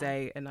throughout the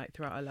day and like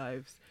throughout our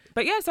lives.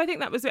 But yeah, so I think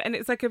that was it. And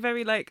it's like a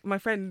very like, my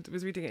friend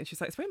was reading it and she's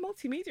like, it's a very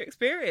multimedia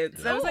experience.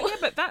 And I was like, yeah,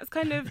 but that's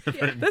kind of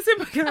that's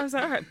important. I was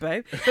like, all right,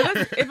 babe,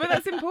 but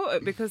that's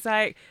important because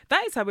like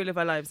that is how we live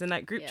our lives. And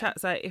like group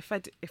chats, like if I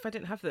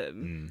didn't have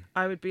them,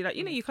 I would be like,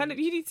 you know, you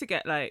need to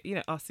get like, you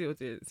know, ask the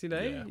audience, you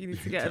know, you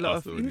need to get a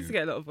lot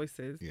of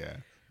voices. Yeah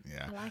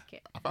I like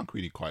it. I found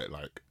Queenie quite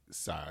like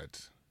sad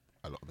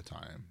a lot of the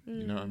time.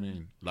 You know what I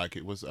mean? Like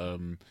it was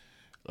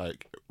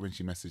like when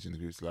she messaged in the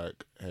group, it's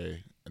like,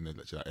 hey, and then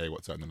she's like, hey,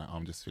 what's up? And then like,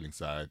 I'm just feeling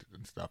sad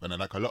and stuff. And then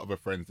like a lot of her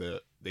friends,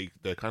 they're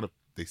kind of,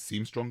 they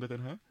seem stronger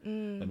than her.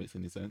 That makes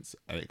any sense.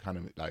 And it kind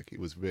of like, it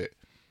was a bit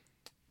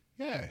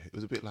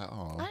like,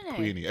 oh,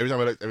 Queenie. Every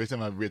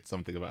time I read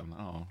something about them, like,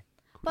 oh. Queenie.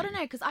 But I don't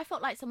know, because I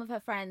felt like some of her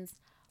friends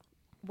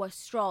were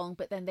strong,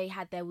 but then they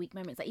had their weak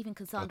moments. Like even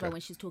Cassandra, when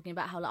she was talking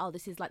about how like, oh,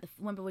 this is like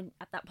remember when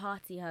at that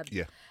party,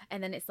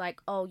 and then it's like,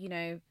 oh, you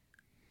know,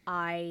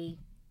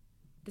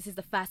 this is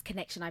the first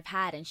connection I've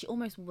had, and she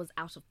almost was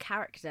out of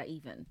character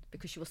even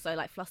because she was so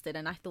like flustered,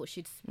 and I thought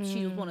she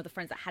was one of the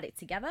friends that had it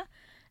together.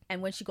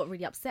 And when she got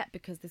really upset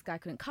because this guy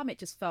couldn't come, it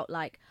just felt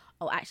like,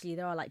 oh, actually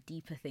there are like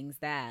deeper things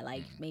there,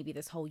 like maybe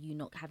this whole you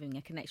not having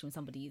a connection with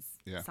somebody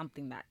is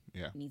something that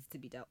needs to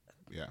be dealt with.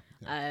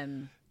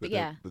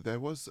 But there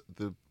was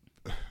the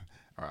all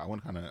right, I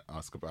want to kind of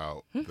ask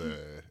about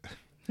the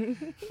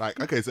like,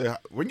 okay, so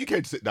when you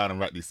came to sit down and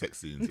write these sex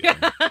scenes,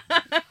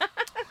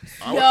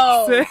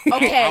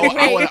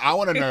 I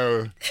want to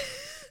know.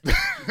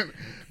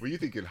 Were you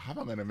thinking, how am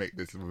I going to make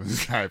this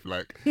woman's life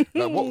like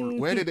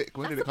where did it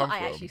come from? I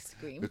actually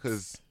screamed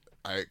because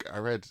I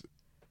read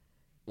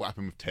what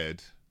happened with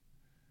Ted.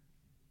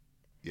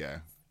 Yeah.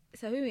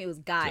 So for me, it was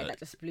Guy that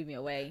just blew me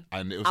away,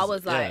 and it was, I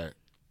was like,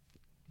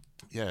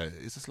 yeah,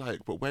 it's just like,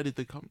 but where did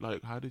they come?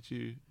 Like, how did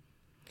you?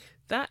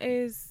 That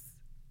is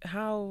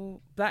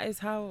how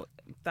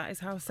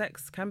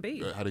sex can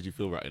be. How did you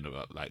feel writing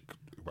about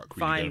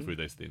Queenie going through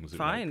those things?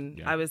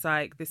 Fine. I was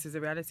like, this is a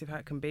reality of how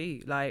it can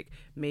be. Like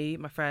me,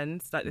 my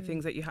friends, like the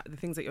things that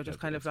you're just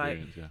kind of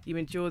like, you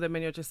endure them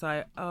and you're just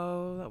like,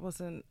 oh, that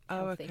wasn't,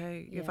 healthy.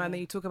 Okay. You're fine.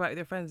 Then you talk about it with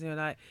your friends and you're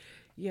like,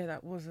 yeah,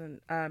 that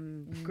wasn't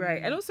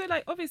great. And also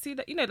like, obviously,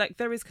 like, you know, like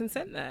there is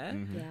consent there,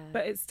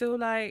 but it's still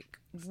like,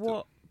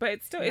 what? But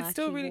it's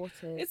still really,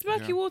 it's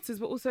murky waters,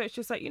 but also it's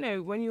just like, you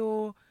know, when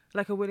you're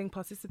like a willing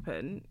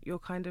participant, you're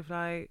kind of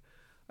like,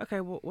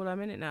 okay, well,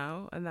 I'm in it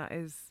now, and that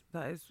is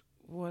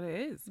what it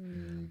is.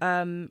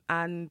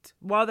 And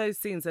while those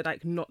scenes are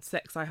like not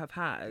sex I have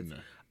had,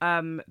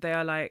 they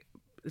are like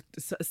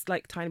it's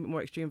like tiny bit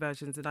more extreme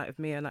versions of like of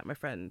me and like my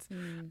friends,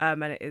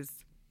 and it is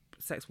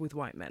sex with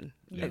white men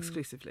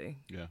exclusively.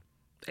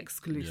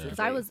 Exclusively. Because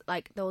I was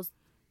like, there was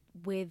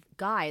with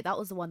Guy, that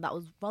was the one that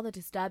was rather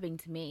disturbing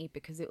to me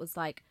because it was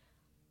like,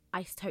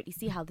 I totally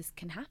see how this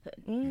can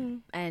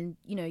happen. And,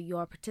 you know,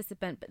 you're a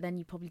participant, but then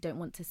you probably don't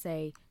want to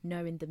say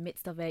no in the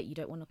midst of it. You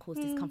don't want to cause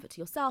discomfort to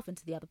yourself and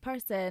to the other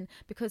person,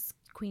 because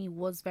Queenie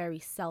was very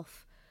she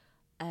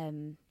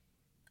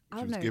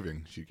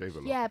gave a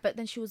lot. Yeah, but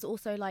then she was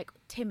also like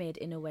timid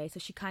in a way.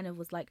 So she kind of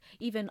was like,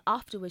 even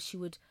afterwards, she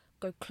would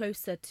go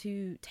closer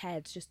to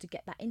Ted just to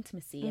get that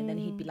intimacy. And then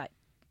he'd be like,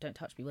 don't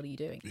touch me, what are you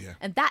doing? Yeah.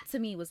 And that to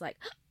me was like...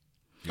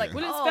 Like,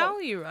 well, it's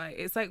value, right?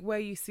 It's like where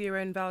you see your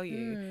own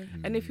value.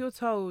 And if you're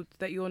told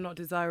that you're not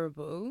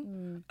desirable,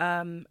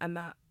 and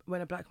that when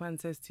a black man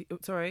says to you,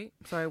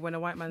 when a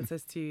white man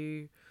says to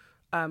you,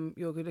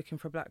 you're good looking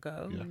for a black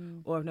girl,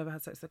 or I've never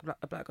had sex with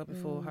a black girl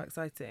before, how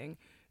exciting.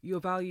 Your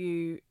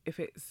value, if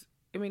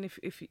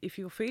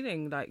you're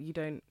feeling like you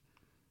don't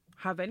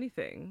have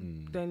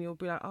anything, then you'll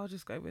be like, I'll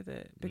just go with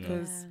it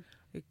because...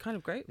 It's kind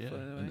of great.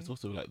 And it's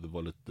also like the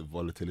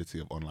volatility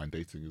of online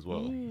dating as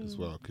well,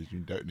 because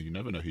you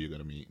never know who you're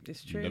going to meet.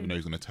 It's true. You never know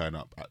who's going to turn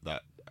up at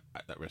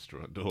that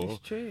restaurant door.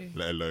 It's true.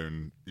 Let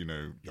alone, you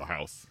know, your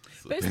house.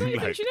 But it's not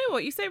even. Do you know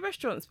what? You say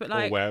restaurants, but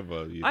like, or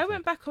wherever. I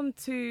went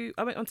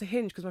onto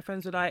Hinge because my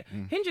friends were like,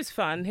 Hinge is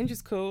fun, Hinge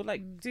is cool,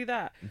 like do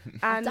that.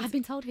 And I've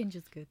been told Hinge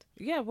is good.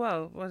 Yeah,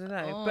 well, I don't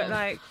know, but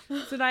like,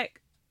 so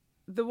like,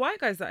 the white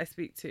guys that I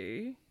speak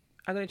to,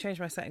 I'm going to change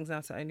my settings now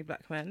to only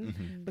black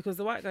men, because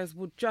the white guys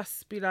will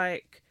just be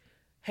like,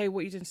 hey,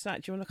 what are you doing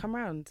tonight? Do you want to come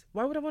round?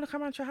 Why would I want to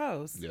come round to your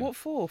house? Yeah. What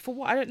for? For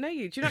what? I don't know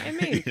you. Do you know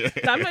what I mean?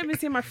 Like, I'm not even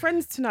seeing my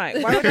friends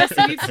tonight. Why would I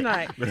see you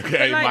tonight? Okay,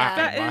 but like,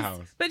 my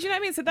house. But do you know what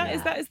I mean? So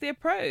that is the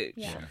approach.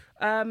 Yeah.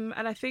 And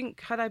I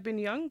think had I been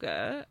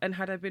younger and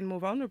had I been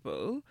more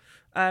vulnerable,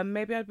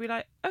 maybe I'd be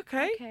like,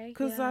 okay,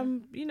 because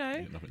I'm, you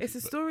know, it's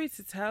a story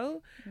to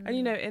tell, and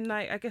you know, in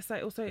like, I guess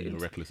like also you're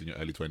reckless in your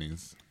early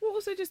 20s. Well,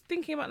 also just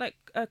thinking about like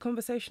a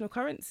conversational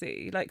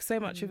currency, like so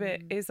much of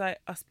it is like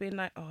us being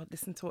like, oh,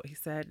 listen to what he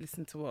said,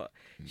 listen to what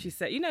she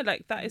said, you know,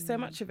 like that is so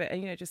much of it,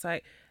 and you know, just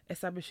like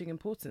establishing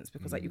importance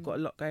because like you've got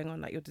a lot going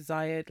on, like you're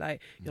desired,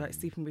 like you're like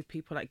sleeping with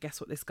people, like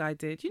guess what this guy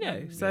did, you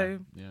know. So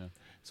yeah,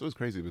 it's always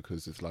crazy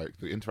because it's like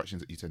the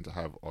interactions that you tend to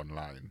have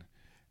online,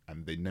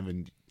 and they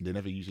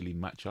never usually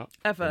match up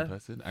Ever. in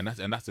person, and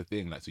that's the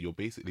thing. Like, so you're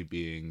basically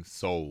being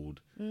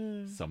sold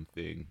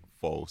something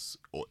false,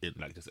 or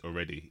just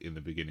already in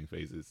the beginning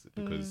phases,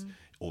 because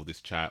all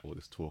this chat, all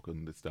this talk,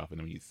 and this stuff, and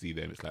then when you see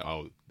them, it's like,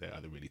 oh, they're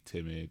either really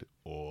timid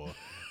or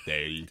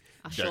they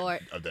are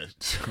short.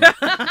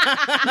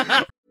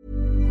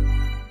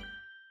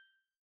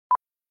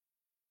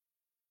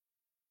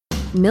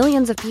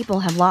 Millions of people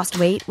have lost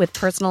weight with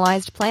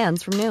personalized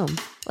plans from Noom.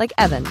 Like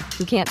Evan,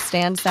 who can't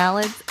stand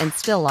salads and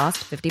still lost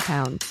 50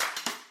 pounds.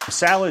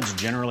 Salads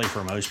generally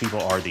for most people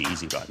are the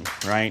easy button,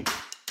 right?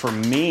 For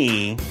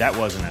me, that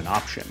wasn't an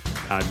option.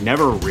 I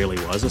never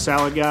really was a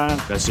salad guy.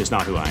 That's just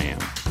not who I am.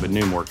 But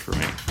Noom worked for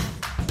me.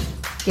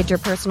 Get your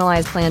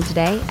personalized plan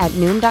today at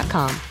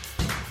Noom.com.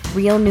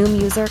 Real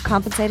Noom user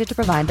compensated to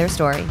provide their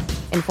story.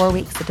 In 4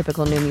 weeks, the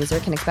typical Noom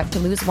user can expect to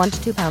lose 1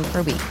 to 2 pounds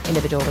per week.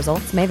 Individual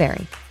results may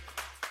vary.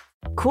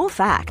 Cool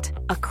fact,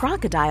 a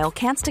crocodile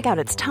can't stick out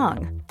its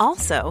tongue.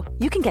 Also,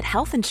 you can get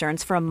health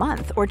insurance for a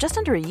month or just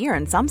under a year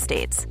in some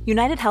states.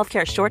 United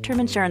Healthcare short-term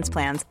insurance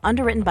plans,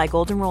 underwritten by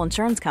Golden Rule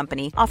Insurance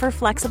Company, offer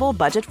flexible,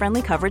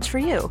 budget-friendly coverage for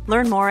you.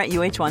 Learn more at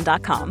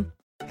uh1.com.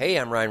 Hey,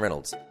 I'm Ryan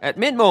Reynolds. At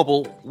Mint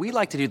Mobile, we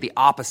like to do the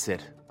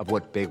opposite of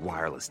what Big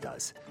Wireless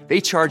does. They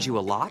charge you a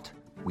lot.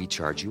 We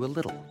charge you a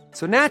little.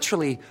 So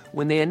naturally,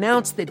 when they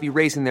announced they'd be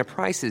raising their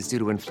prices due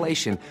to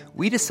inflation,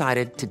 we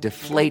decided to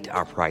deflate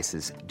our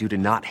prices due to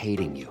not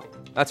hating you.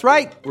 That's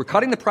right. We're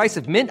cutting the price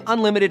of Mint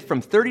Unlimited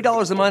from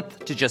 $30 a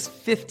month to just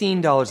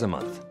 $15 a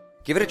month.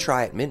 Give it a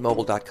try at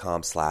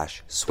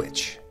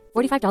mintmobile.com/switch.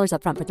 $45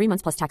 up front for 3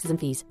 months plus taxes and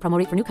fees. Promo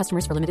rate for new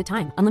customers for limited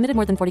time. Unlimited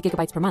more than 40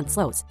 gigabytes per month.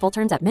 Slows full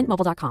terms at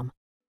mintmobile.com.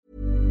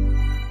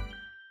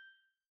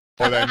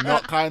 Or they're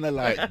not kind of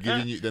like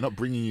giving you, they're not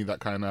bringing you that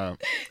kind of,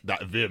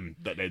 that vim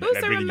that they're Also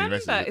bringing remember,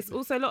 you messages. it's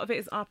also a lot of it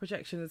is our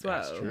projection as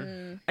well. That's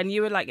true. And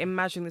you were like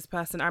imagining this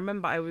person. I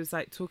remember I was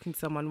like talking to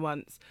someone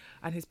once,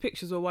 and his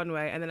pictures were one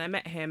way, and then I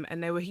met him,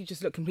 and he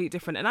just looked completely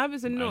different, and I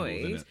was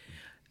annoyed.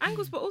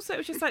 Angles, but also it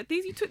was just like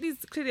you took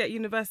these clearly at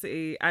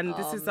university, and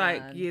this is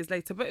like years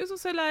later. But it was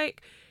also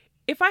like,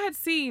 if I had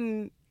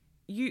seen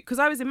you, because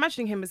I was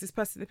imagining him as this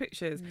person in the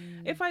pictures.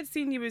 If I'd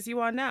seen you as you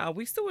are now,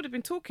 we still would have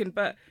been talking.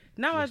 But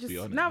now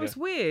it's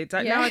weird.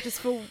 Like now I just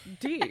feel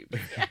deep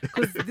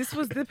because the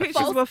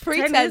pictures were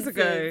 10 years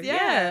ago.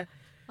 Yeah.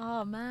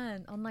 Oh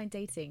man, online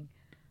dating.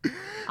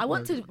 I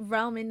want to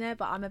realm in there,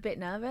 but I'm a bit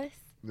nervous.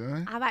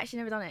 Yeah? I've actually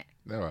never done it.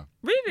 Never.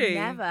 Really?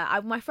 Never.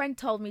 My friend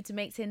told me to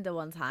make Tinder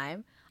one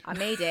time. I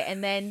made it,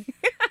 and then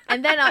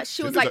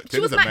she was like, she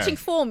was matching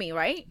for me,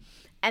 right?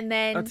 And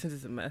then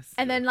Tinder's a mess.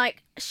 And then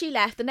like she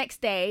left the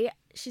next day.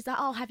 She's like,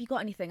 "Oh, have you got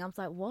anything?" I was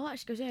like, "What?"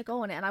 She goes, "Yeah,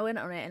 go on it." And I went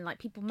on it, and like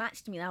people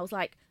matched me, and I was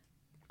like,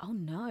 "Oh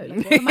no,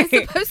 like, what am I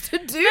supposed to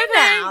do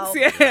now?"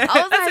 Yeah.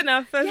 I was That's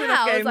enough. That's enough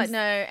I was games. like, no,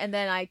 and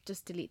then I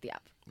just delete the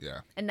app.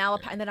 Yeah. And now,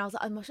 and then I was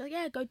like,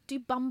 yeah, go do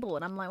Bumble.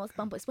 And I'm like, what's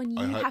Bumble? It's when you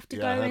have to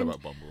go I heard and,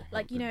 about Bumble.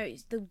 like, you know,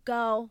 it's the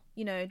girl,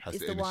 you know, Has is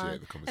to the initiate one.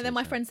 the And then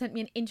my conversation. friend sent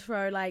me an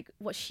intro, like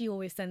what she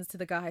always sends to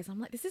the guys. I'm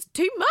like, this is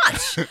too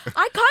much.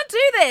 I can't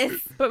do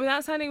this. But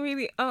without sounding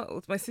really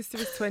old, my sister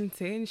was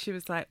 20 and she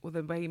was like, well,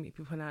 the way you meet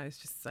people now is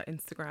just like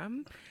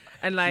Instagram.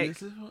 And like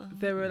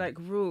there were like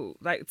rules,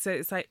 like, so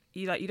it's like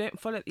you don't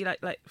follow, you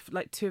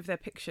like two of their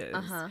pictures.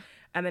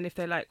 And then if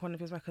they like one of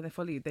his work and they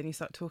follow you, then you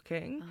start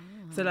talking.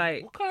 So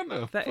like, What kind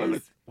of? that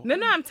is no,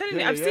 I'm telling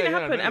you, I've seen it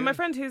happen. no, And my yeah.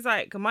 friend who's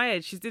like my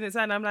age, she's doing it,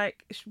 and I'm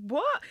like,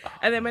 what?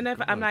 And then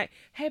whenever I'm like,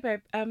 hey babe,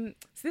 so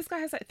this guy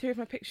has like 3 of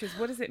my pictures.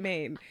 What does it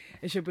mean?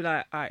 And she'll be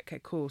like, all right, okay,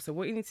 cool. So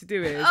what you need to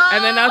do is,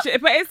 and then but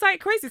it's like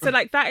crazy. So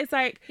like that is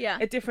like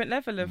a different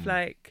level of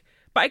like.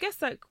 But I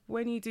guess like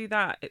when you do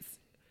that, it's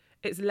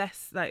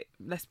less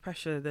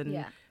pressure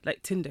than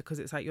like Tinder, because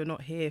it's like you're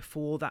not here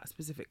for that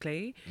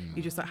specifically.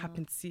 You just like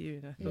happen to see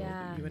you, and I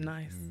thought you were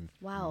nice.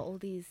 Wow, all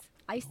these.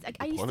 I used to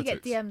get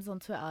politics. DMs on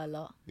Twitter a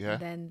lot. Yeah.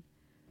 And then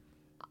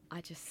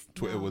I just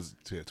Twitter was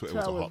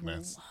a hot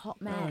mess.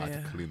 Hot mess. I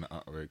had to clean that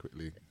up very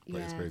quickly,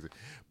 but it's Yeah. crazy.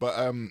 But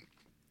I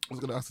was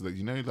going to ask you that,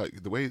 you know,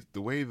 like the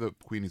way the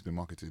Queenie's been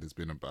marketed has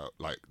been about,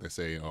 like, they're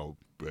saying,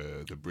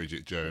 the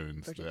Bridget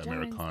Jones, the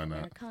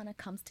Americana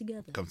comes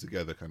together.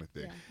 kind of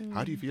thing. Yeah.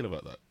 How do you feel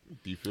about that?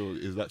 Do you feel,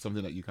 is that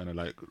something that you kind of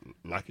like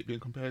it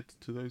being compared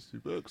to those 2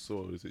 books,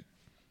 or is it,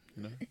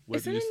 you know, where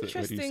do you sit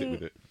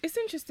with it? It's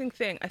an interesting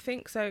thing. I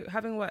think so.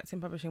 Having worked in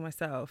publishing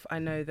myself, I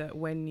know that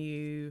when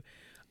you,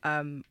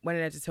 when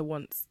an editor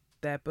wants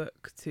their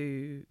book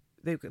to,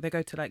 they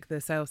go to like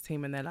the sales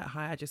team and they're like,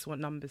 hi, I just want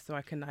numbers so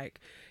I can like,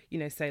 you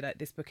know, say like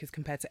this book is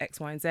compared to X,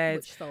 Y, and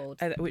Z,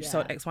 which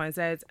sold X, Y, and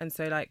Z, and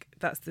so like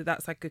that's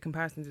like good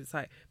comparisons. It's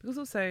like, because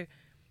also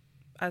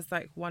as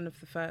like one of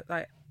the first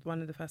like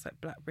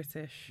Black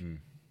British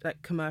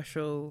like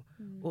commercial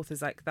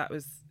authors, like that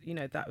was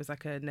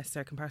like a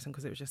necessary comparison,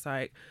 because it was just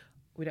like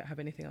we don't have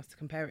anything else to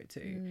compare it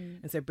to.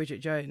 And so Bridget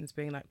Jones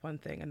being like one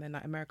thing, and then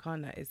like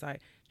Americana is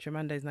like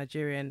Chimando's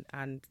Nigerian,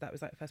 and that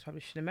was like first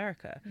published in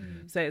America.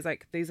 So it's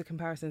like these are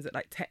comparisons that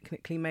like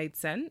technically made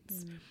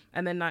sense.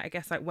 And then like I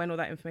guess like when all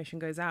that information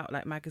goes out,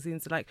 like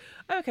magazines are like,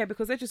 oh, okay,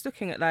 because they're just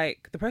looking at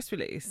like the press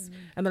release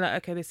and they're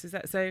like, okay, this is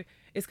that. So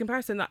it's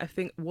comparison that I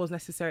think was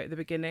necessary at the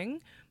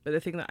beginning, but the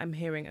thing that I'm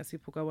hearing as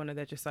people go on and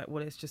they're just like,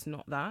 well, it's just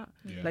not that.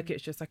 Like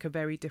it's just like a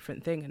very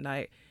different thing. And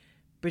like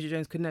Bridget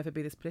Jones could never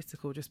be this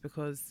political just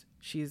because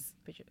she's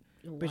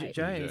Bridget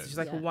Jones. She's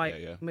like a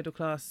white middle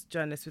class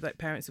journalist with like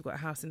parents who've got a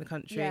house in the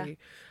country.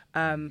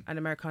 And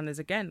Americana is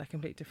again a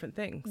completely different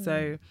thing.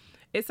 So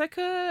it's like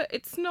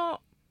it's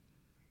not.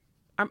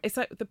 It's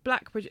like the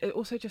black Bridget. It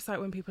also just like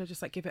when people are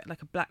just like give it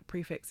like a black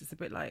prefix, it's a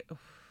bit like,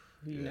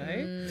 you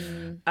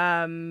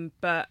know.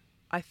 But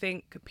I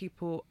think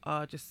people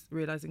are just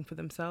realising for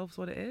themselves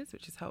what it is,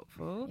 which is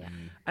helpful.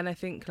 And I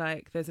think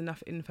like there's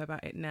enough info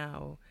about it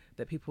now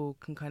that people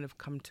can kind of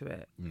come to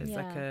it. It's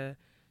like a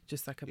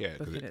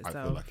book in itself.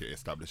 I feel like it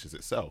establishes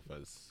itself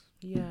as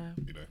you know,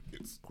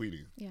 it's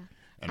Queenie.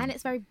 And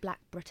it's very black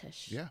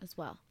British as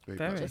well. Very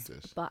Black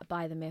British. But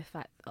by the mere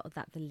fact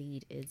that the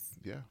lead is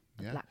a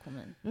black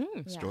woman.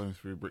 Strolling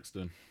through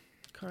Brixton.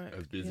 Correct.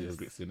 As busy as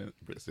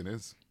Brixton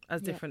is.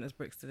 As different as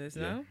Brixton is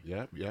now.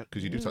 Yeah.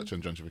 Because you do touch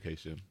on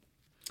gentrification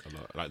a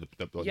lot. Like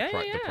the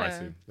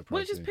pricing.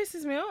 Well, it just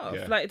pisses me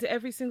off. Like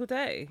every single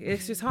day.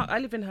 It's just hard. I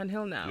live in Herne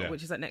Hill now,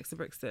 which is like next to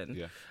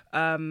Brixton.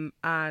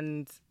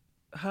 And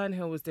Herne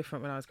Hill was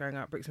different when I was growing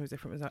up. Brixton was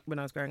different when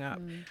I was growing up.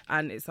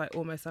 And it's like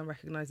almost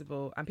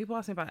unrecognisable. And people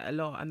ask me about it a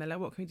lot. And they're like,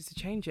 what can we do to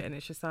change it? And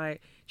it's just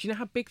like, do you know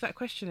how big that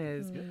question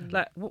is?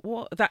 Like,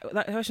 what that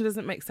question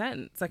doesn't make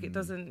sense. Like, it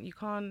doesn't, you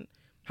can't.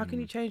 How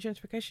can you change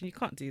gentrification? You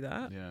can't do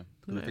that. Yeah.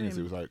 The thing is,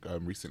 it was like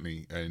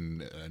recently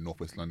in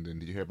northwest London.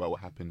 Did you hear about what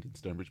happened in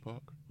Stonebridge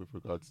Park with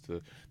regards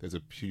to? There's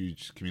a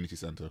huge community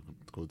centre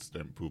called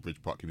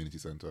Stonebridge Park Community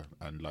Centre,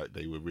 and like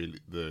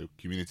the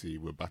community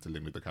were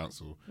battling with the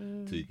council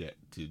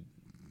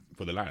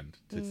for the land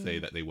to say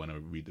that they want to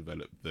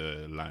redevelop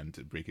the land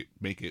to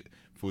make it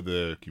for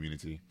the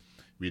community,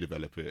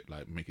 redevelop it,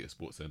 like make it a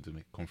sports centre,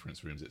 make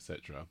conference rooms,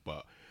 etc.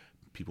 But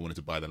people wanted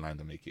to buy the land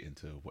and make it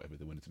into whatever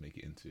they wanted to make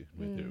it into,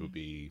 whether it would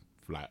be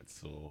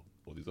flats or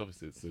these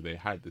offices. So they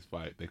had this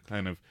fight.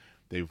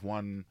 They've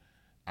won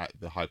at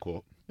the High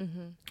Court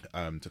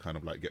to kind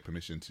of like get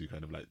permission to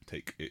kind of like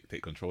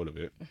take control of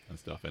it and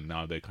stuff. And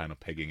now they're kind of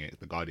pegging it.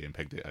 The Guardian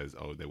pegged it as,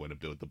 they want to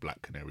build the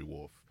Black Canary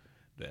Wharf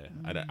there.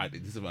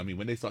 I mean,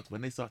 when they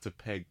start to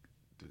peg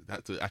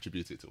that, to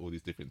attribute it to all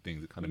these different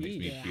things, it kind of makes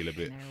me feel a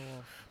bit.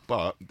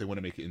 But they want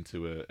to make it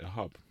into a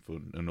hub for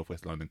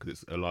northwest London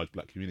because it's a large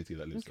black community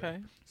that lives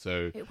there.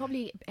 So it will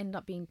probably end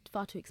up being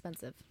far too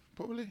expensive.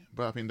 Probably,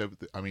 but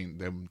I mean,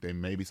 there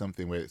may be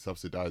something where it's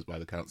subsidised by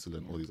the council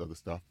and all these other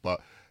stuff.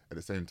 But at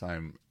the same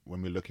time,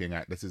 when we're looking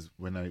at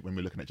when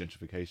we're looking at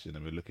gentrification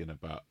and we're looking at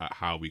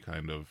how we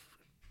kind of,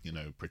 you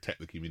know,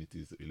 protect the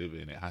communities that we live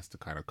in, it has to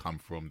kind of come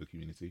from the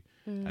community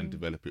and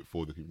develop it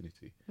for the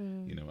community.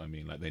 You know what I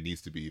mean? Like there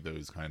needs to be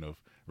those kind of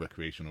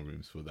recreational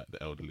rooms for the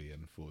elderly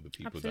and for the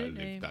people that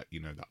live that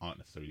aren't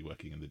necessarily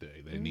working in the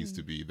day. There needs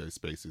to be those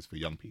spaces for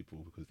young people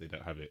because they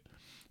don't have it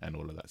and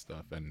all of that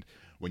stuff. And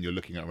when you're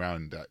looking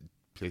around at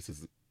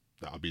places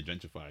that are being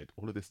gentrified,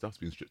 all of this stuff's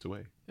been stripped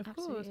away. Of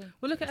course.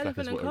 Well, look at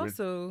Elephant and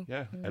Castle.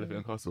 Elephant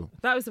and Castle.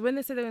 That was when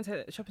they said they went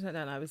to the shopping centre,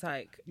 and I was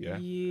like,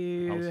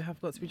 you have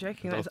got to be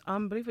joking. That was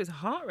unbelievable. It's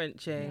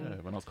heart-wrenching. Yeah,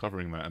 when I was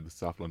covering that at the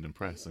South London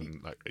Press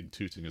and like in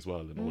Tooting as well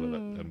and all of that,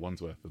 and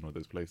Wandsworth and all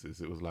those places,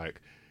 it was like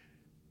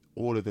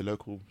all of the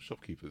local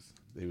shopkeepers,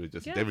 they were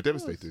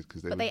devastated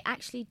because they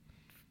actually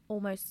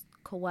almost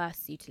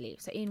coerce you to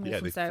leave. So in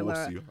Walthamstow,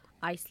 where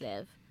I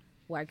live,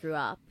 where I grew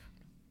up,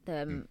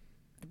 the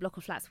block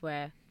of flats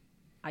where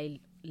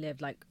I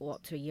lived like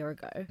up to a year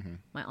ago.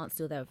 My aunt's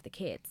still there with the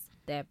kids.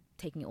 They're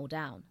taking it all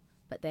down,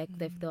 but they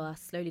are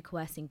slowly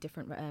coercing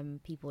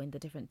different people in the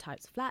different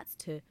types of flats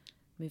to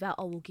move out.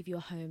 Oh, we'll give you a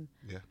home,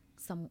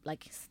 some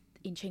like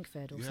in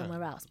Chingford or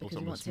somewhere else because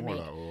we want to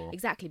make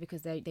exactly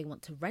because they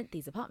want to rent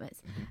these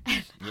apartments.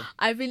 And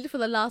I've been for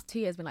the last 2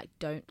 years been like,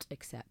 don't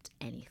accept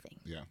anything.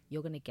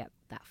 You're gonna get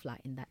that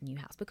flat in that new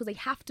house because they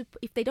have to.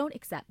 If they don't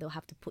accept, they'll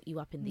have to put you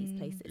up in these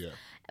places,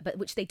 but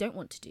which they don't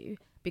want to do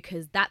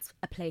because that's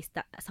a place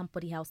that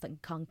somebody else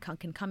that can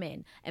come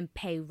in and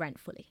pay rent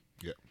fully.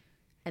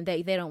 And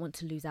they don't want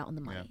to lose out on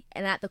the money.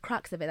 And at the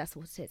crux of it, that's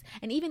what it is.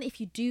 And even if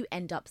you do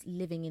end up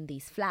living in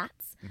these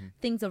flats,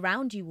 things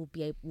around you will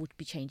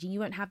be changing.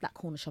 You won't have that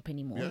corner shop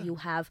anymore. You'll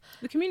have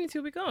the community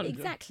will be gone.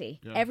 Exactly.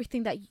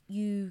 Everything that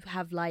you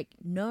have like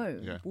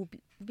known will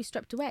be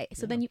stripped away.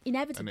 So then you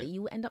inevitably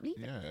you will end up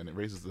leaving. And it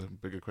raises the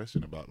bigger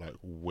question about like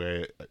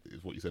where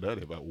is what you said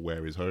earlier about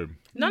where is home.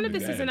 None of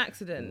this is an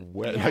accident.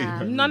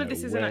 None of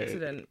this is an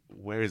accident.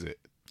 Where is it?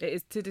 It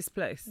is to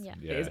displace.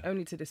 It is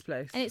only to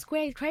displace. And it's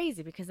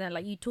crazy because then,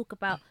 like, you talk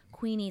about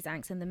Queenie's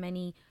angst and the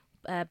many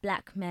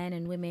black men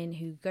and women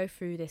who go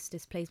through this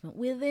displacement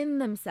within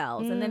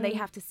themselves and then they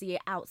have to see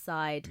it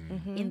outside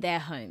in their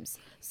homes.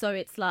 So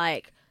it's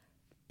like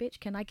bitch,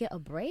 can I get a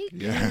break?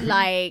 Yeah.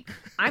 Like,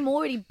 I'm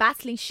already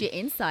battling shit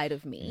inside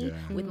of me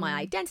Yeah. with my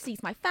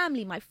identities, my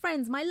family, my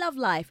friends, my love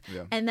life.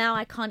 Yeah. And now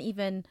I can't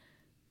even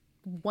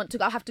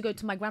I have to go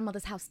to my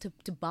grandmother's house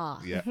to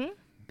bath. Yeah.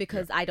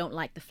 Because I don't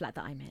like the flat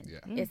that I'm in.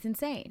 Yeah. It's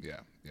insane. Yeah.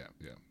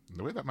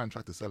 The way that man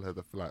tried to sell her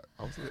the flat,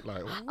 I was a bit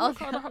like, I what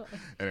kind of...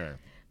 Anyway.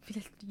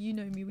 You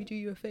know me, we do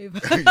you a favor.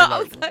 You're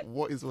like,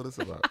 what is all this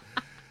about?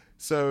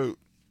 So,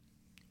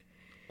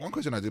 one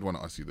question I did want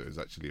to ask you though is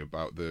actually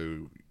about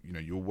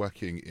you're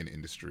working in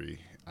industry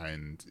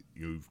and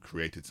you've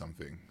created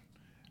something.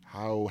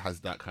 How has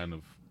that kind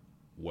of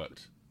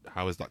worked?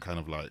 How has that kind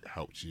of like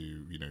helped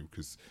you?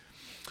 Because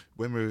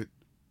when we're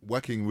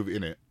working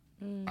within it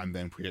and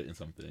then creating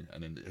something,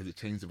 and then has it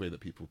changed the way that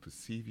people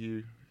perceive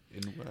you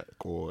in work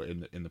or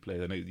in the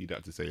play? I know you don't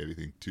have to say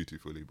anything too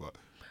fully, but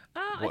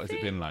what has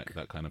it been like,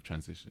 that kind of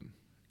transition?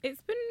 It's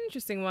been an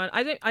interesting one.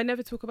 I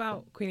never talk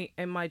about Queenie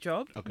in my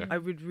job. Okay.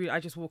 I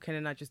just walk in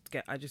and I just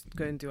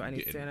go and do what I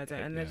need to do, and I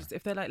don't. And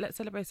if they're like, let's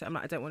celebrate it, I'm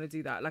like, I don't want to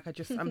do that. Like,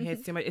 I'm here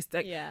to do my. It's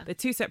like they're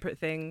two separate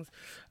things,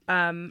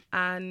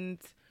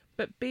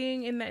 But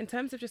being in there, in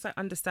terms of just like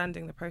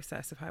understanding the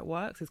process of how it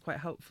works, is quite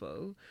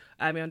helpful.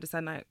 You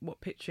understand like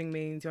what pitching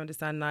means. You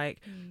understand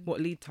like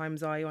what lead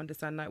times are. You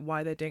understand like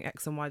why they're doing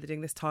X and why they're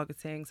doing this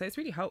targeting. So it's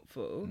really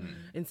helpful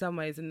in some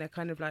ways. And they're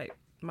kind of like,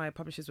 my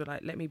publishers were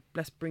like,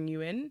 let's bring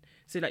you in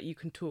so like you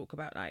can talk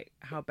about like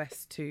how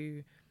best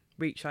to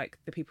reach like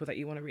the people that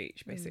you want to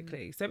reach,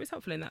 basically. So it's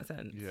helpful in that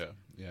sense. Yeah,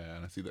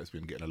 and I see that it's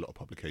been getting a lot of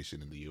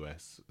publication in the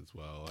US as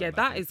well. Yeah, and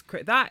that is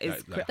The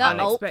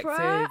unexpected.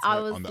 Oprah, I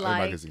was on the O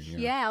like,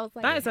 magazine, I was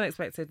like, That is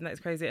unexpected and that's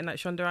crazy. And like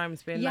Shonda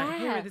Rhimes being like, Yeah.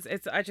 here it is.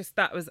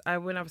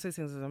 When I was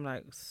listening to this, I'm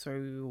like, so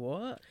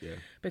what? Yeah.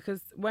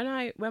 Because when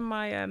I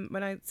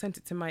sent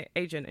it to my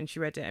agent and she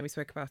read it and we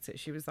spoke about it,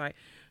 she was like,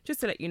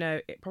 just to let you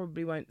know, it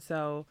probably won't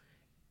sell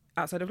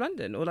outside of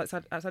London or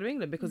outside of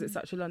England because it's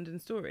such a London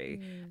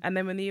story. And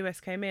then when the US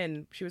came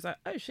in, she was like,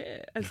 oh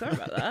shit, I'm sorry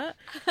about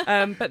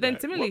that. But then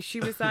similarly, she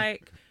was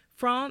like,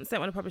 France don't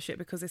want to publish it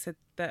because they said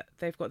that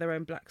they've got their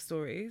own black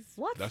stories.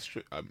 what? That's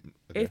true.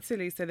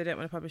 Italy said they don't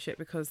want to publish it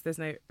because there's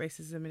no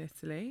racism in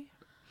Italy.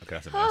 Okay,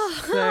 that's a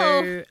mess.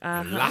 So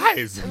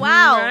Lies.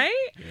 Wow.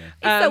 right?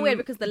 It's so weird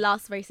because the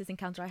last racist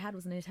encounter I had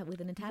was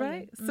with an Italian.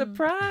 Right,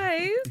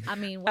 surprise. I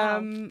mean,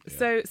 wow.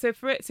 So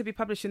for it to be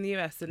published in the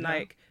US and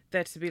like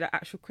there to be like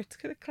actual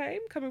critical acclaim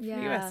coming from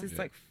the US is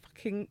like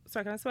fucking.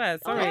 Sorry, can I swear?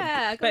 Sorry,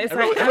 yeah, but it's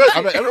Everyone, like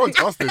I bet everyone's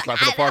asked this like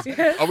for the past.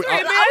 Are we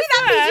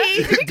that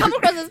PG? Did it come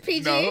across as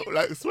PG? No,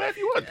 like swear if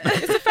you want.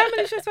 it's a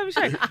family show.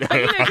 But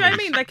you know what I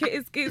mean? Like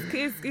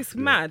it's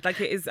mad.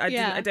 Like it is. I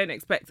didn't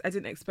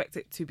expect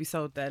it to be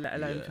sold there, let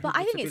alone. But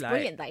I think it's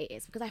brilliant that it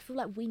is because I feel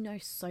like we know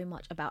so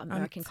much about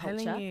American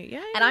telling culture. you.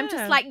 Yeah, And I'm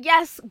just like,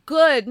 yes,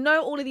 good.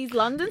 Know all of these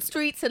London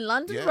streets and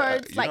London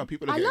roads. Like,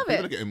 people I love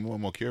people are it. getting more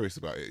and more curious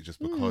about it just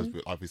because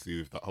obviously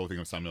with that whole thing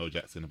of Samuel L.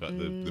 Jackson about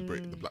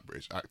the Black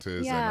British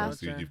actors and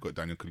obviously you've got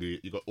Daniel Kaluuya,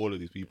 you've got all of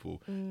these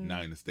people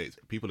now in the States.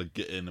 People are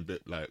getting a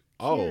bit like,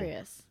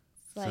 Curious.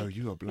 So Like,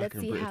 you are black let's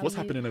and see British. how What's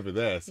you- happening over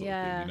there? Sort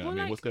Yeah. of thing, you know what I mean?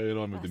 Well, What's going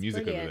on with the that's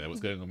music over brilliant. there?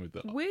 What's going on with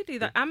the... Weirdly,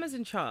 the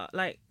Amazon chart,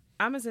 like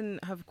Amazon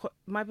have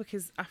my book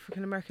is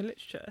African American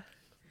literature,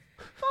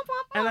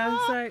 and I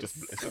was like,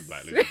 It's a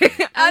black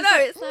literature. I know.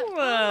 It's like, "Ooh."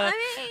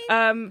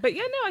 I mean, But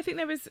yeah, no, I think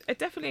there is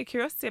definitely a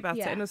curiosity about it,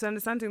 Yeah. and also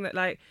understanding that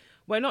like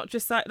we're not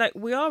just like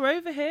we are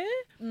over here.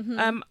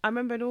 I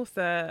remember an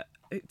author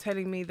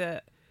telling me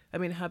that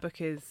her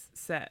book is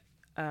set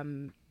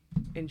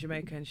in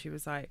Jamaica, and she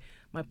was like,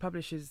 my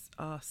publishers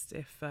asked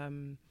if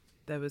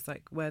there was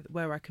like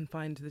where I can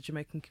find the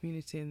Jamaican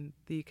community in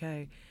the UK,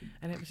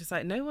 and it was just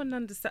like no one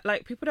understand,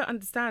 like people don't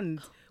understand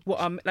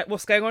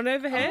what's going on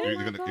over here.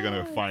 You're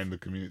gonna find the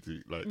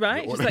community, like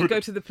Right, just like go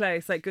to the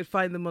place, like go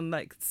find them on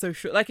like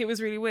social, like it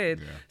was really weird.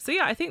 Yeah. So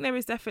yeah, I think there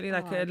is definitely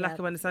like a lack yeah,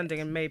 of understanding,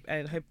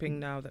 and hoping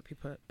now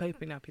people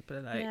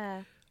are like,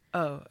 yeah.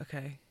 oh,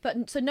 okay.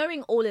 But so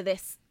knowing all of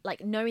this,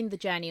 like knowing the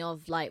journey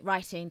of like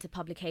writing to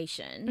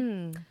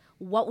publication,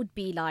 what would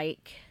be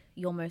like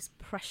your most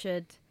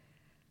precious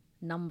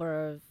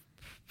number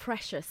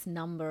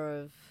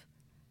of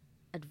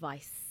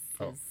advice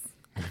points?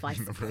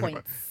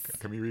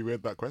 Can we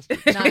reword that question?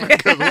 No. What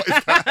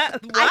is that?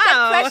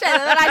 I said pressure,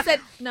 and then I said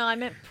no, I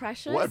meant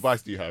precious. What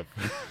advice do you have?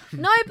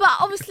 No, but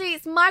obviously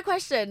it's my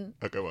question.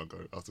 Okay, go on, go.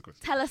 Ask the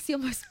question. Tell us your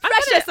most I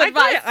got precious it,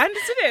 advice. I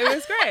understood it. It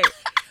was great.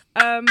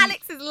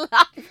 Alex is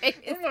laughing.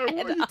 his No,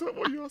 head what up.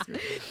 are you asking?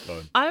 Go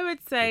on. I would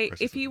say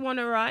precious if you want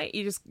to write,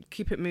 you just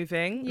keep it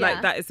moving. Yeah.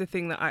 Like that is the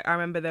thing that I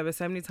remember. There were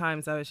so many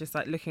times I was just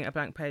like looking at a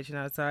blank page and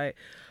I was like,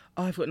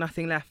 oh, I've got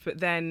nothing left. But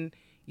then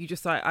you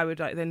just like, I would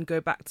like then go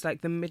back to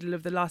like the middle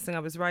of the last thing I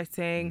was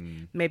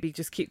writing, maybe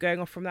just keep going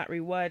off from that,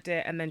 reword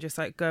it, and then just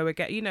like go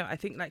again. You know, I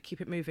think like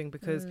keep it moving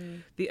because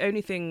the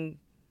only thing,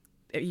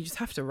 you just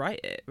have to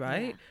write it,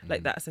 right?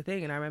 Like that's the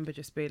thing. And I remember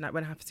just being like,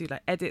 when I have to do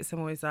like edits, I'm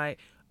always like,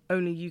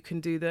 only you can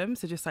do them.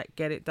 So just like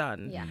get it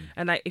done. Yeah.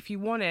 And like if you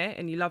want it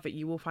and you love it,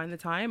 you will find the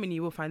time and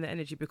you will find the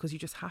energy, because you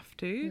just have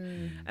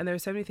to. And there are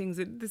so many things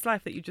in this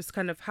life that you just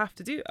kind of have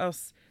to do,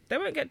 else they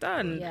won't get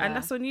done. Yeah. And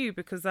that's on you,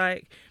 because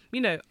like,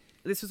 you know,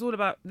 this was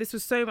about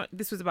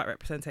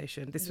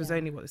representation. This was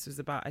only what this was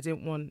about. I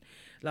didn't want,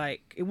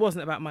 like, it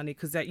wasn't about money,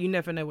 because you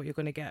never know what you're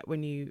going to get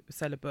when you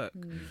sell a book.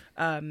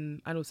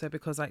 And also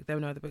because like there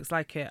were no other books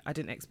like it, I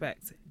didn't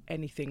expect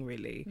anything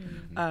really.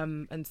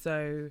 And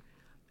so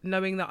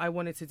knowing that I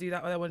wanted to do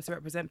that, I wanted to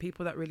represent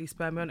people, that really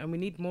spurred me on, and we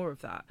need more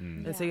of that.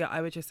 And so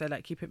I would just say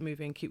like keep it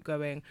moving, keep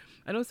going,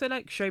 and also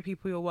like show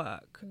people your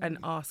work and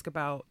ask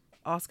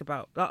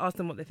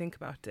them what they think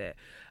about it.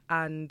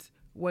 And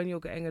when you're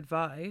getting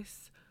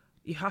advice,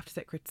 you have to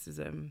take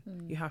criticism.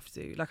 You have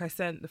to. Like, I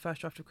sent the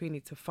first draft of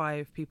Queenie to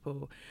 5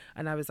 people,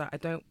 and I was like, I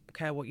don't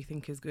care what you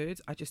think is good.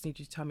 I just need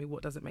you to tell me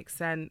what doesn't make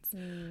sense,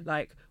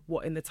 like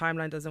what in the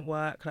timeline doesn't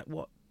work, like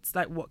what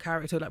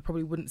character like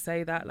probably wouldn't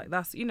say that. Like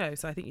that's, you know.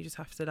 So I think you just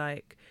have to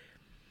like.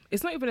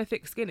 It's not even a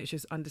thick skin. It's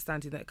just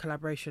understanding that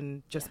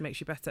collaboration just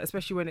makes you better,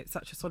 especially when it's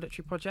such a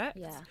solitary project.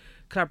 Yeah.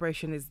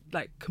 Collaboration is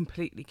like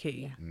completely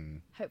key. Yeah.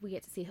 Hope we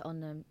get to see it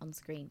on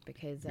screen,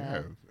 because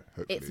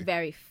hopefully. it's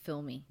very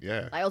filmy.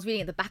 Yeah. Like, I was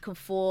reading it the back and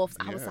forth.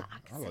 I was like,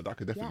 that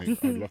could definitely.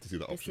 I'd love to see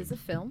that option. This is a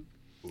film.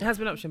 It has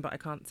been an option, but I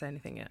can't say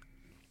anything yet.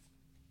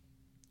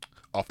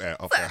 Off air.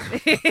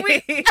 Alex, you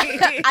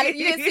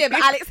didn't see it,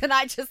 but Alex and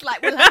I just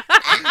like were like,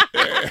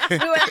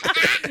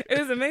 it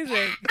was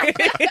amazing.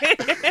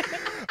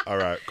 All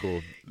right,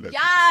 cool. Let's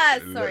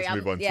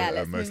move on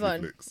to Mostly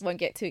Flicks. Won't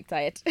get too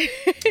excited.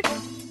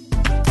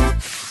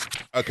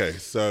 Okay,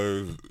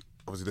 so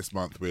obviously this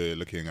month we're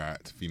looking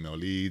at female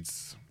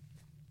leads.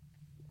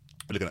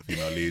 We're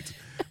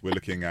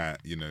looking at,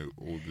 you know,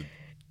 all the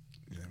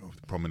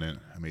prominent,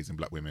 amazing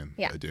black women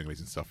that are doing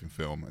amazing stuff in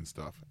film and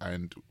stuff.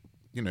 And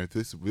you know,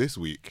 this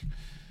week,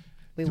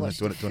 do you want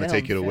to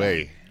take it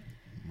away,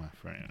 my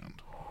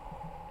friend?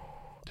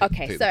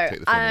 Okay,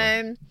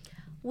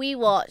 we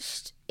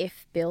watched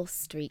If Beale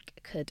Street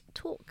Could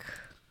Talk,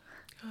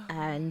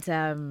 and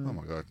oh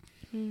my god,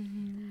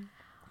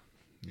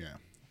 yeah.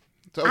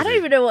 So I don't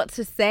even know what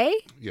to say.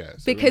 Yeah,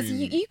 so because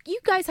you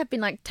guys have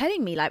been like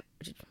telling me like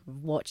just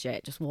watch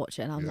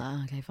it, and I'm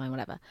like, okay, fine,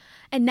 whatever.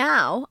 And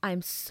now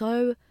I'm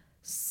so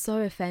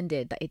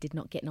offended that it did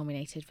not get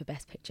nominated for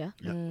Best Picture.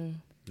 Yeah.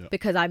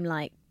 Because I'm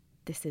like,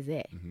 this is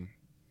it.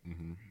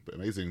 But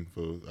amazing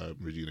for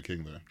Regina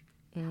King though.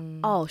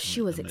 Oh,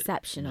 she was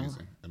exceptional.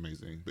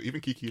 Amazing. But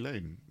even Kiki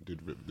Lane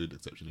did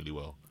exceptionally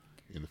well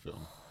in the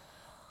film.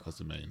 That's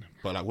the main.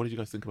 But like, what did you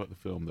guys think about the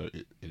film though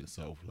in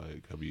itself?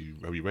 Like, have you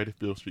read If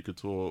Beale Street Could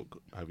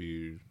Talk? How could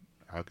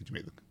you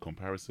make the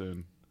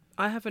comparison?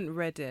 I haven't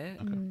read it,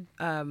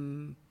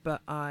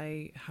 but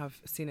I have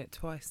seen it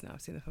twice now.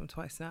 I've seen the film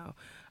twice now.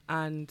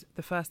 And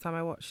the first time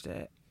I watched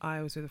it,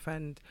 I was with a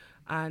friend,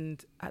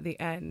 and at the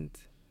end,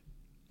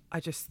 I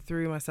just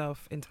threw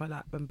myself into my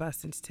lap and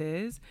burst into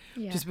tears,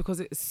 just because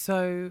it's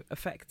so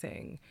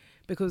affecting.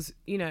 Because,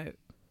 you know,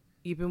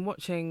 you've been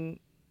watching,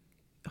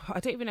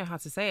 I don't even know how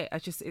to say it.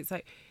 It's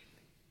like,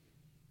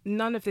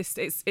 none of this,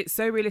 it's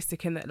so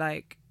realistic in that,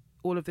 like,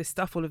 all of this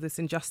stuff, all of this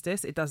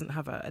injustice, it doesn't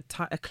have a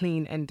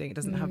clean ending. It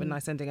doesn't have a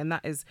nice ending. And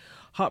that is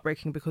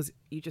heartbreaking, because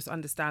you just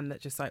understand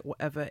that just like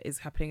whatever is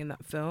happening in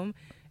that film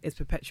is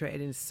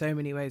perpetuated in so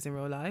many ways in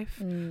real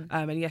life.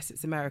 And yes,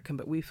 it's American,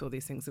 but we feel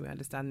these things and we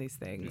understand these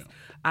things. Yeah.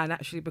 And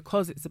actually,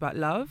 because it's about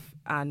love,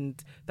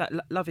 and that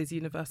love is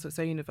universal, it's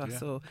so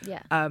universal.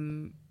 Yeah.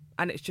 And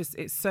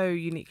it's so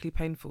uniquely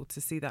painful to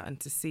see that,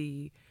 and to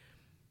see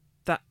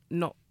that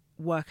not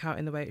work out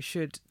in the way it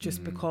should,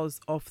 just because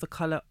of the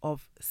colour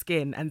of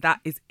skin, and that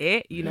is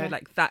it, you know,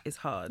 like that is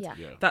hard.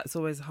 That's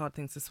always a hard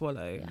thing to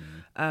swallow.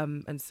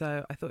 And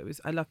so I thought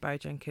I love Barry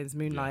Jenkins.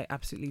 Moonlight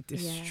absolutely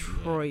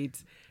destroyed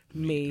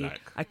me.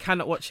 Black. I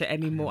cannot watch it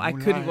anymore. Moonlight.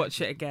 I couldn't watch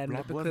it again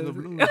because don't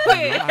even quote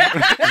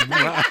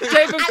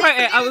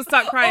it, I will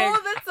start crying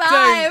all the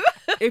time.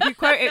 If you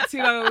quote it too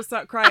long, I will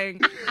start crying.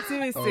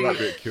 Seriously. Oh, that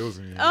bit kills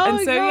me. And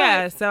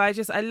so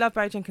so I love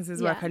Barry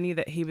Jenkins' work. I knew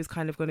that he was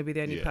kind of going to be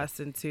the only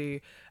person to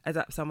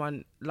adapt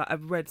someone. Like,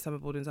 I've read some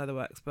of Baldwin's other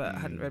works, but I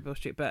hadn't read Beale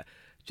Street. But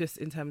just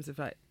in terms of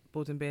like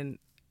Baldwin being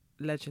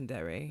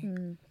legendary,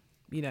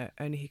 you know,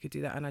 only he could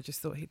do that. And I just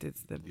thought he did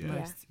the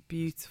most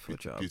beautiful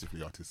job.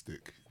 Beautifully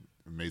artistic,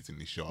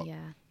 amazingly shot.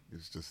 Yeah.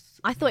 It's just.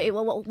 I thought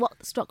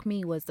what struck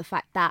me was the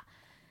fact that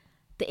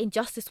the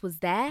injustice was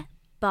there,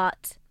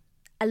 but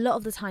a lot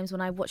of the times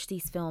when I watch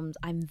these films,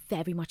 I'm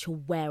very much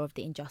aware of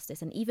the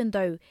injustice. And even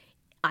though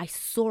I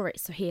saw it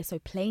so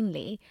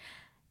plainly,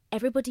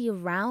 everybody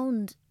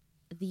around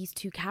these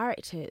two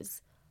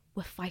characters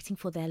were fighting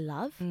for their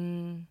love.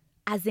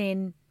 As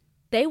in,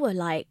 they were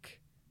like,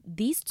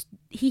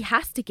 he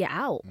has to get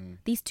out.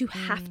 These two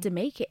have to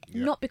make it.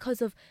 Not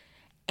because of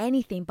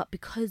anything, but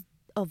because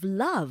of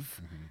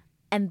love.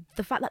 And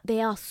the fact that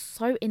they are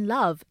so in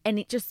love. And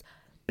it just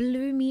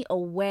blew me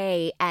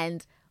away.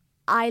 And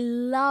I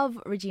love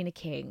Regina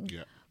King,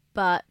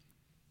 but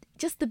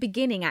just the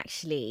beginning,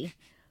 actually,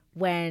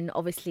 when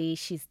obviously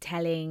she's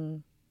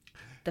telling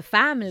the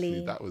family.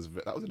 See, that was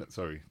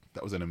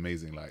an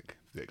amazing like.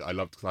 I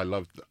like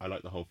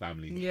the whole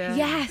family. Yeah.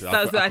 Yes.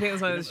 I think it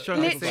was one of the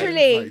strongest things.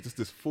 Literally. Like, just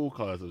this full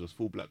cast of just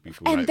full black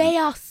people. And like, they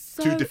are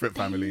so... two different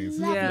families.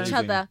 Love Yeah. each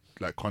other.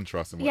 Like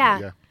contrast and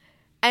whatnot. Yeah.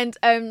 Yeah. And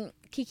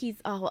Kiki's...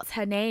 Oh, what's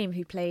her name?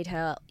 Who played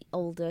her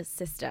older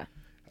sister?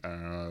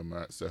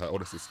 So her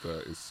older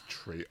sister is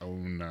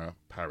Treona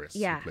Paris.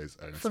 Yeah. Who plays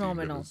Ernestine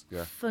Phenomenal. Rivers.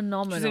 Yeah.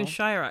 Phenomenal. She was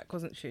in Chirac,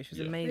 wasn't she? She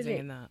was amazing Really?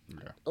 in that. Yeah.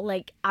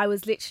 Like, I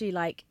was literally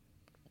like,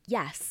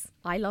 yes,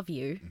 I love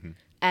you. Mm-hmm.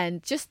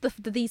 And just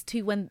these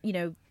two, when, you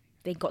know,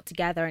 they got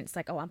together and it's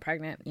like, oh, I'm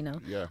pregnant, you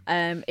know. Yeah.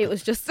 It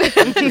was just...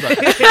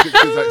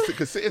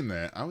 Because sitting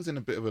there, I was in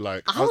a bit of a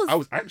like, I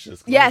was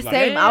anxious. Yeah, I was like,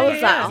 same. I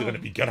was like, is it going to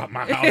be get up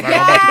my house?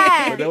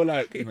 Yeah. But they were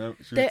like, you know,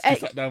 she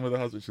sat down with her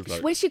husband. She was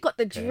like, when she got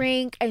the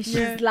drink and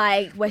she's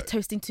like, we're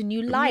toasting to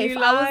new life. New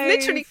I was life.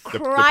 literally The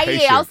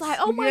crying. I was patience. like,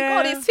 oh my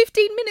Yeah. God, it's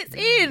 15 minutes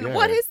in. yeah,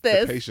 What is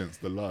this? The patience,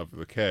 the love,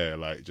 the care,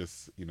 like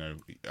just, you know,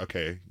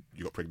 okay,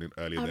 you got pregnant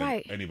earlier All than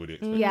right. anybody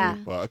expected. Yeah.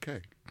 But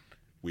okay,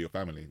 we're your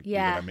family.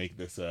 Yeah. We're going to make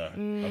this a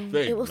thing.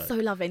 It was like, so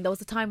loving. There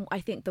was a time, I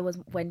think there was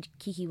when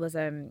Kiki was,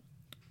 her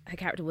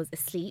character was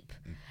asleep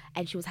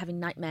and she was having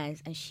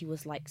nightmares and she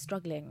was like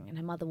struggling, and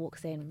her mother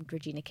walks in,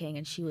 Regina King,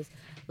 and she was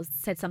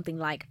said something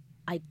like,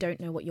 I don't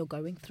know what you're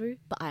going through,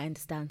 but I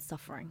understand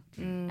suffering.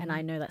 And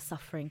I know that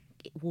suffering,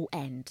 it will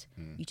end.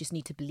 You just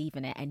need to believe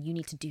in it, and you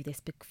need to do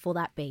this for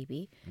that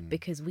baby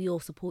because we all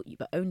support you,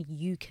 but only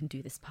you can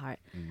do this part.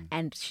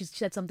 And she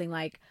said something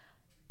like,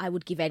 I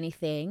would give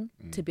anything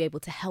to be able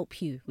to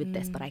help you with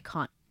this, but I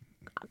can't.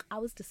 I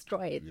was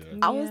destroyed. Yeah.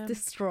 I was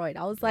destroyed.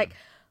 I was like,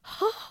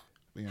 oh,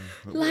 yeah.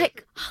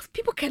 like,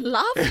 people can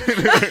love. I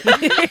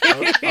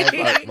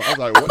was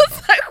like, what?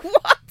 Like,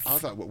 what? I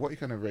was like, what you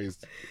kind of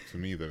raised to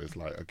me though is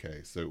like,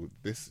 okay, so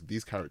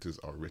these characters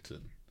are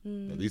written.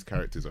 These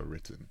characters are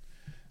written,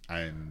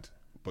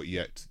 but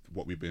yet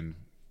what we've been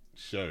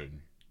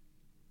shown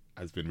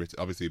has been written.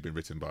 Obviously, been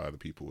written by other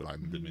people.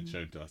 Like they've been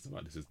shown to us.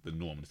 Like this is the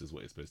norm. This is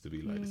what it's supposed to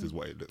be like. This is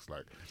what it looks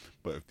like.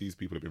 But if these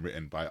people have been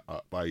written by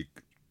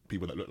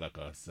people that look like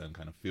us and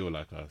kind of feel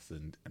like us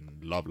and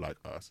love like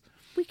us,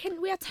 We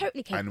are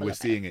totally capable. and we're of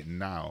seeing it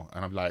now,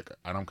 and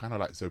I'm kind of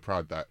like so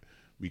proud that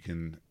we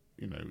can,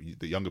 you know,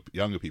 the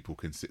younger people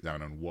can sit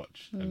down and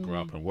watch and grow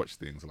up and watch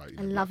things like, you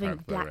know, A Black loving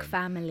Panther black and,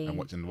 family. and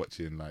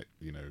watching like,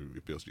 you know,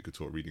 Beale Street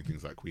Couture, reading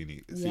things like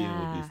Queenie, seeing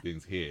all these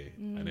things here,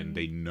 and then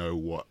they know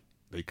what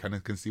they kind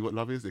of can see what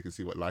love is. They can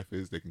see what life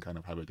is. They can kind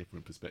of have a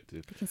different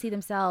perspective. They can see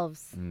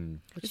themselves.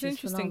 Which It's is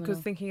interesting because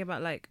phenomenal. thinking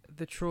about like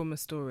the trauma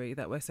story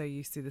that we're so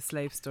used to, the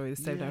slave story, the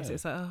slave Yeah. narrative,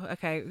 it's like, oh,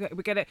 okay,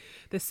 we get it.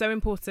 They're so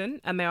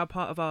important and they are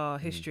part of our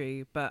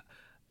history, but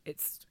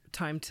it's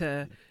time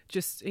to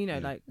just, you know,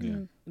 like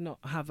not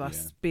have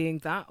us being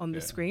that on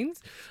the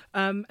screens.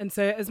 And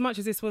so as much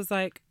as this was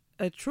like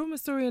a trauma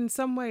story in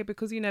some way,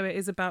 because, you know, it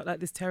is about like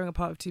this tearing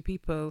apart of two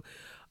people,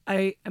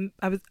 I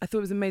thought it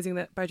was amazing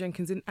that Barry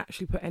Jenkins didn't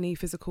actually put any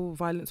physical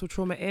violence or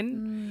trauma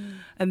in,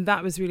 and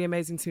that was really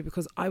amazing to me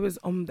because I was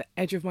on the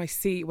edge of my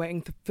seat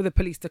waiting for the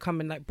police to come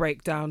and like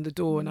break down the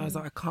door, and I was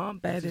like, I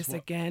can't bear this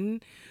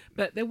again.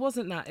 But there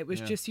wasn't that. It was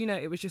just, you know,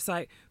 it was just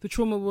like the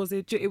trauma was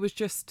it was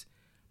just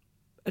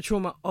a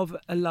trauma of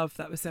a love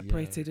that was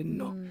separated and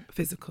not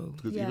physical.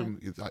 Because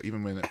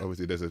even when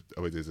obviously there's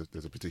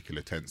a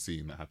particular tense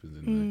scene that happens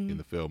in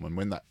the film, and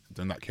when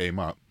that came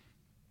up,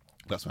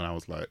 that's when I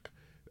was like.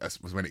 That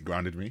was when it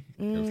grounded me.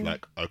 It was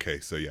like, okay,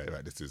 so yeah,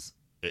 like it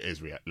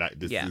is real. Like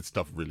this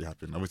stuff really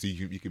happened. Obviously,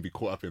 you can be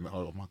caught up in,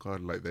 oh my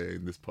god, like they're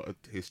in this part of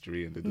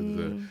history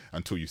and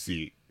until you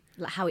see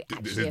like how it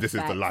actually this is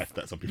the affects. life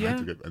that some people had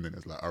to go, and then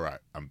it's like, all right,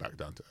 I'm back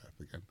down to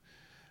earth again,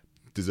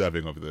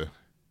 deserving of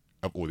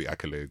all the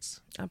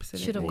accolades.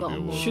 Absolutely. Should have All got the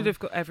more. awards. Should have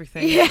got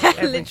everything. Yeah,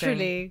 Everything.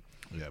 literally.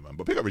 Yeah, man.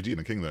 But pick up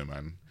Regina King though,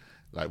 man.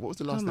 Like, what was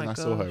the last my thing I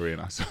saw gosh. her in?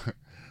 I saw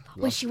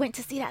When she went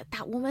to see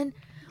that woman,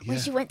 when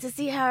Yeah. she went to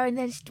see her, and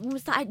then she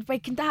started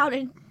breaking down,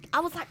 and I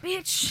was like,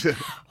 bitch.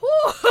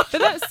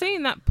 But that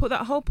scene, that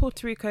whole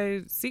Puerto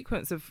Rico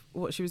sequence of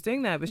what she was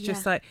doing there was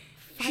just like,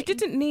 she Fighting.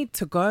 didn't need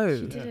to go.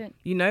 She didn't.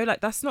 You know,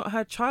 like that's not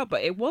her child,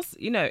 but it was,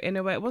 you know, in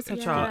a way it was her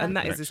child, Yeah. and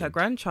that is just her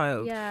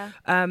grandchild. Yeah.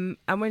 And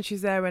when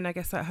she's there, and I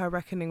guess like her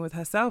reckoning with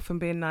herself and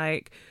being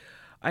like,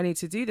 I need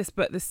to do this.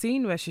 But the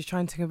scene where she's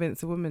trying to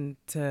convince a woman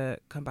to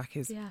come back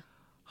is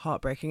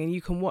heartbreaking, and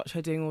you can watch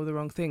her doing all the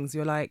wrong things.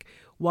 You're like,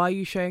 why are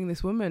you showing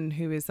this woman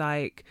who is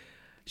like,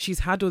 she's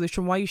had all this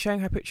trauma, why are you showing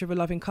her a picture of a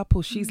loving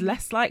couple? She's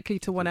less likely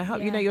to want to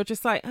help. You know, you're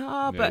just like,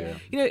 but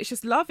you know, it's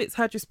just love. It's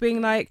her just being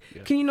like,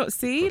 can you not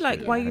see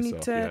like why you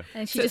need to?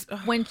 And she So-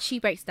 just, when she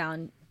breaks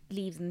down,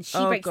 leaves, and she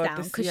Oh, breaks God, down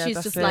this- because yeah, she's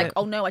that's just like, it.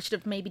 oh no, I should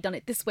have maybe done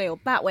it this way or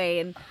that way.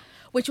 And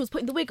when she was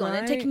putting the wig on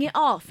and taking it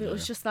off, it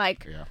was just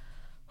like,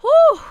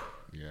 whoo,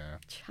 Yeah.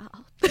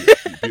 child.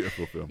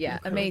 Beautiful film. Yeah,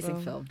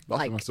 amazing film. Last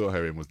Like, time I saw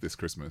her in was This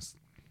Christmas.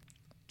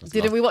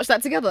 Didn't we watch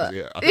that together?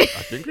 Yeah, I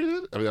think we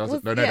did. I mean,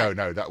 yeah.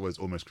 no. That was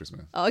Almost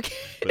Christmas. Oh, okay.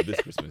 But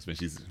this Christmas, when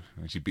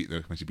she beat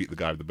the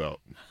guy with the belt,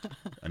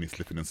 and he's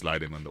slipping and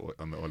sliding on the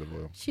olive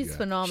oil. She's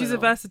phenomenal. She's a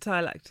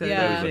versatile actor.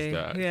 Yeah.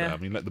 Isn't she? I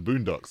mean, like the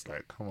Boondocks.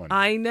 Like, come on.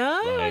 I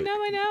know.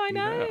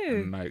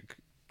 And like,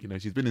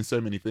 she's been in so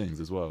many things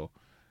as well.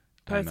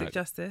 Poetic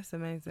Justice,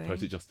 amazing.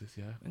 Poetic Justice,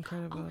 yeah.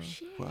 Incredible.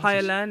 Oh,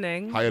 Higher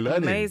Learning.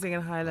 Amazing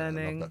in Higher I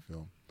Learning. love that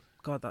film.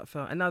 God, that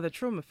film. Another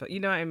trauma film. You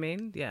know what I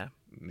mean? Yeah.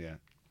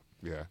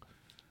 Yeah.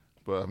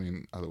 But I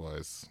mean,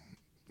 otherwise,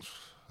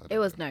 it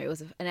was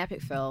an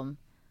epic film.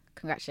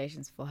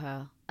 Congratulations for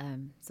her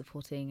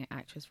supporting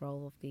actress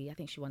role of I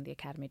think she won the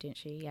Academy, didn't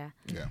she? Yeah.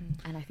 Yeah.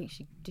 And I think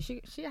she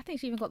I think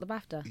she even got the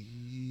BAFTA.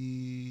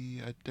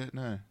 I don't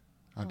know.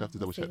 I'd have to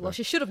double check that. Well,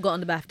 she should have gotten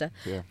the BAFTA.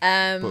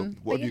 Yeah. But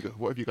what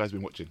have you guys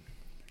been watching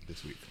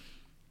this week?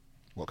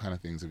 What kind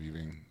of things have you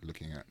been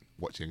looking at?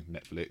 Watching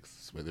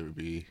Netflix, whether it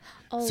be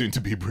soon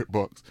to be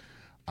BritBox,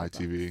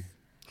 ITV.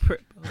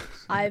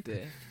 I've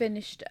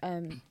finished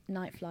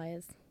Night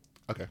Flyers.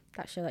 Okay.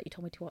 That show that you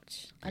told me to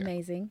watch.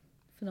 Amazing.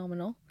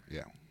 Phenomenal.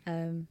 Yeah.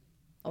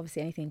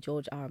 Obviously anything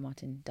George R. R.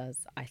 Martin does,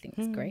 I think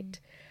is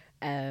great.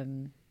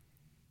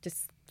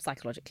 Just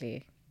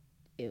psychologically,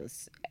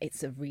 it's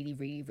a really,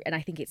 really, and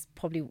I think it's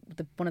probably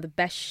one of the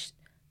best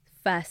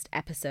first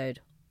episode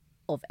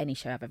of any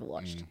show I've ever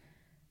watched.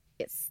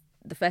 It's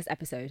the first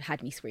episode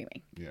had me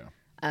screaming. Yeah.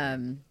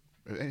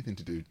 Anything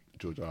to do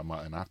George R. R.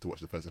 Martin, I have to watch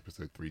the first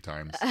episode 3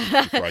 times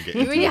before I get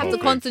you really have to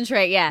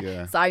concentrate.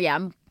 Yeah. So yeah,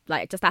 I'm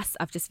like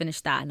I've just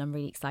finished that, and I'm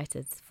really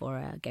excited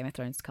for Game of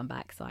Thrones to come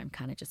back. So I'm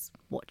kind of just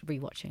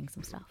rewatching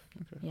some stuff.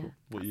 Okay, yeah, cool.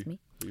 What are you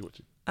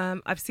watching?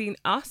 I've seen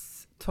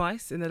Us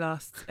twice in the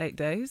last 8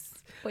 days.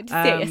 What did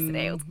you say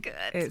yesterday? It was good.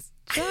 It's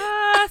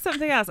just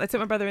something else. I took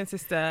my brother and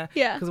sister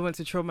because I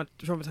wanted to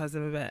traumatize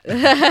them a bit.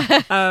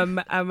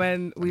 And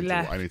when we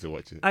left, I need to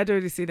watch it. I'd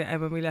already seen it,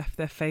 and when we left,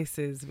 their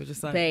faces were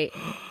just like.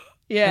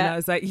 Yeah. And I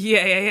was like,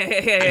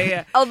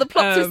 yeah. Oh, the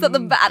plot twist at the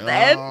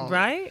end.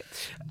 Right.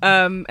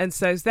 And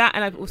so it's that.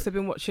 And I've also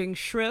been watching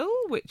Shrill,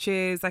 which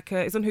is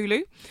it's on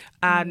Hulu.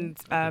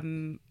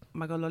 And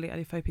my God, Lolly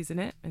Alifopi's in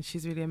it, and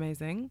she's really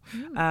amazing.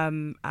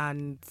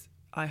 And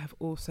I have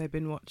also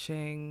been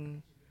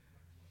watching...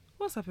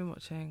 What else have I been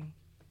watching?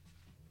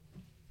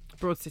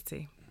 Broad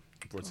City.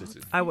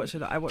 I watch a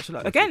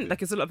lot. Again,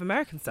 it's a lot of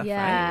American stuff,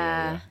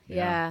 right?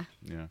 Yeah.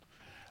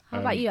 How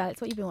about you, Alex?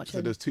 What have you been watching?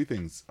 So there's 2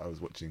 things I was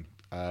watching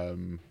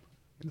in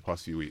the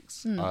past few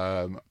weeks.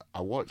 I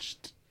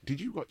watched... Did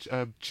you watch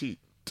Cheat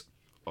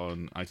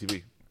on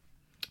ITV?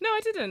 No, I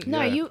didn't.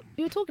 No, you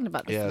were talking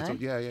about this,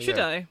 yeah. Should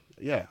I?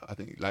 Yeah, I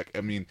think,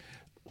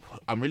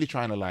 I'm really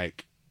trying to,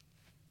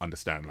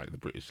 understand, the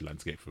British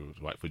landscape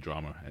for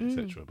drama,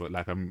 etc. But,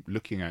 I'm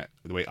looking at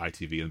the way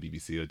ITV and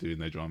BBC are doing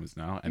their dramas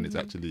now, and it's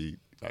actually,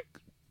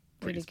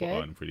 pretty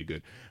spot on, pretty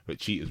good. But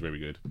Cheat is very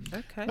good.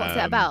 Okay. What's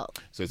it about?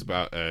 So it's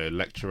about a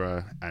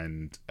lecturer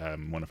and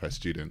one of her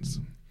students.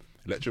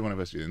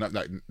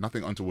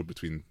 Nothing untoward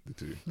between the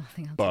two.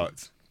 Nothing untoward.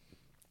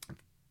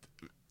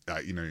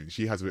 But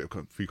she has a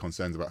few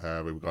concerns about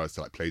her with regards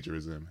to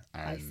plagiarism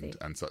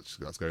and such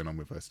that's going on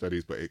with her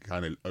studies. But it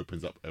kind of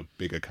opens up a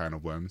bigger can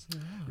of worms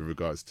with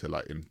regards to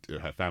into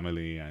her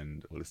family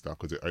and all this stuff,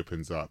 because it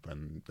opens up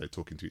and they're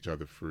talking to each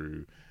other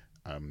through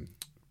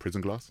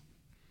prison glass.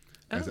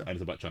 And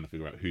it's about trying to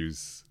figure out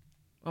who's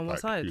on what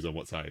side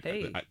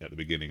at the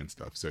beginning and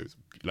stuff. So it's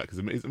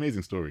an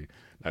amazing story.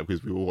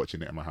 Because we were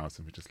watching it at my house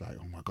and we're just like,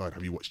 oh my God,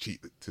 have you watched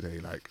Cheat today?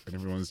 And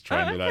everyone's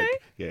trying to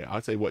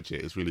I'd say watch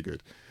it. It's really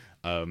good.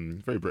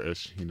 Very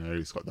British,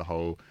 it's got the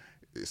whole.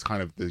 It's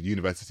kind of the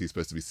university is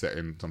supposed to be set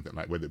in something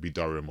whether it be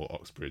Durham or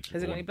Oxbridge.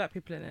 Has it got any black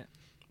people in it?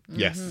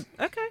 Yes.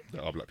 Okay.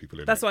 There are black people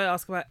in it. That's why I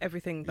ask about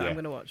everything that I'm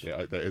going to watch.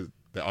 Yeah, there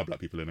are black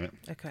people in it.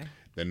 Okay.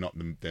 They're not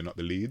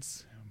the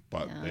leads,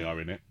 but they are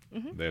in it.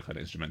 They're kind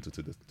of instrumental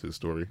to the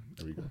story.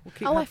 There we go.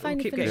 I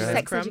finally finished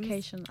Sex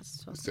Education.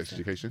 Sex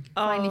Education.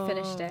 Finally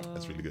finished it.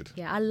 That's really good.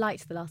 Yeah, I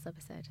liked the last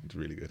episode. It's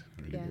really good.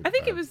 Really good. I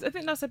think I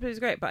think last episode was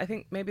great, but I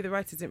think maybe the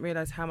writers didn't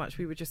realise how much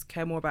we would just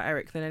care more about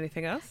Eric than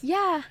anything else.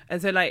 Yeah.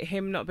 And so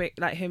him not being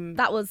him.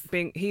 That was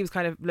being. He was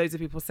kind of loads of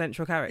people's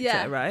central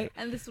character, right?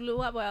 And this little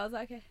white boy, I was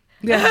like, okay.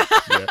 Yeah.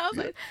 I was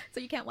like, so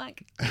you can't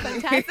wank.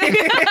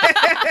 Fantastic.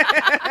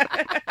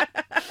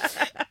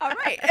 All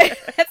right,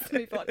 let's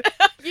move on.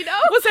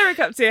 What's Eric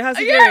up to? How's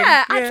he doing?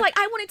 Yeah,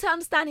 I wanted to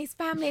understand his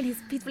family and his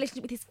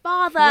relationship with his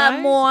father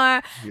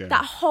more. Yeah.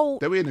 That whole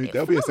there'll be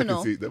a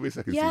second season. There'll be a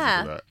second season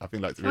for that. I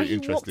think it's really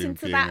interesting. He walked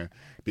into that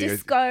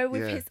disco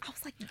with his. I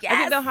was like, yes. I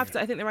think they'll have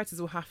to. I think the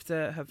writers will have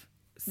to have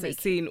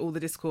seen all the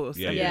discourse.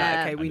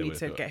 Okay, we need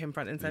to get him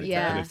front and centre.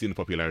 Yeah. They've seen the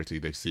popularity.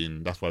 They've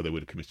seen that's why they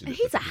would have commissioned. And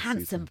he's a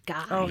handsome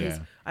guy. Oh,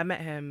 I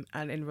met him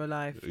and in real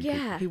life.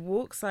 Yeah, he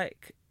walks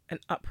like an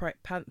upright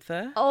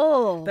panther.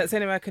 Oh, that's the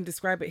only way I can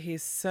describe it.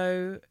 He's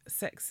so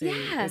sexy.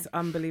 Yeah, it's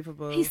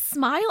unbelievable. His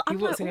smile. He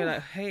walks in, you're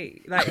like,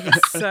 hey,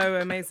 he's so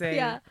amazing.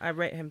 Yeah, I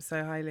rate him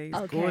so highly.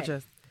 He's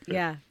gorgeous.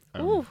 Yeah.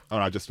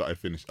 I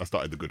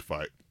started The Good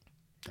Fight.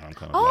 I'm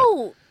kind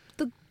of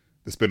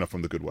The spin-off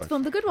from The Good Wife.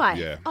 From The Good Wife.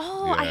 Yeah.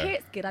 Oh, yeah. I hear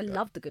it's good. I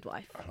love The Good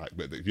Wife.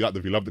 But if you love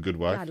The Good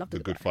Wife, I love The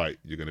Good Fight,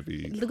 you're gonna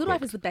be. The Good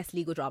Wife is the best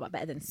legal drama,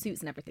 better than Suits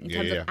and everything in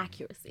terms of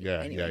accuracy.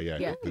 Yeah, anyway.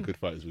 yeah. The Good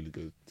Fight is really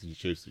good.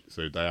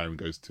 So Diane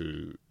goes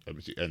to,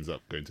 she ends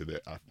up going to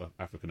the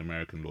African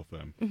American law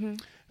firm,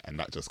 and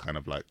that just kind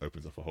of like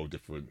opens up a whole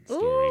different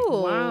story.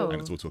 Ooh. Wow. And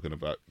it's all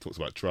talks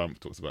about Trump,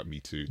 talks about Me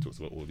Too, talks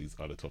about all these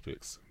other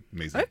topics.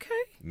 Amazing. Okay.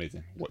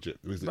 Amazing. Watch it.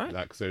 Was it Right.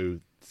 like, so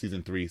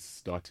season 3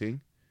 starting?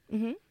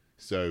 Mm-hmm.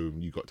 So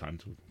you got time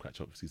to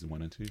catch up with season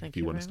 1 and 2 Thank if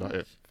you you want to very start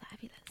much. it.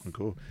 Fabulous. Oh,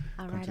 cool.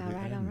 All Come right, to all the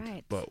right, all end.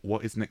 right. But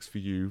what is next for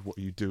you? What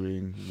are you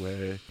doing?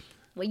 Where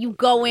Where you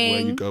going? are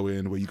you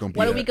going? Where you going to be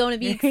What are at? we going to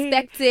be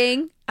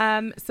expecting?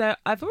 So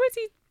I've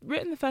already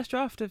written the first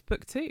draft of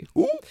book 2.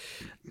 Ooh.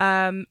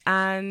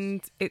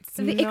 And it's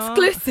The not,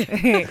 exclusive.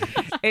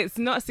 It's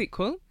not a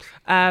sequel,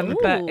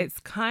 but Ooh. it's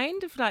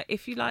kind of like,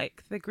 if you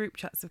like the group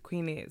chats of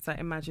Queenie, it's like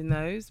Imagine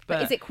Those.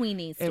 But is it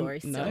Queenie's story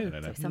still? No.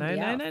 So somebody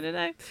else?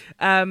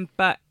 No.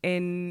 But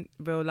in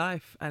real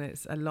life, and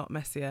it's a lot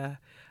messier,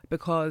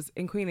 because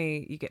in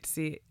Queenie you get to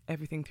see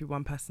everything through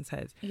one person's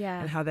head,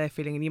 Yeah. and how they're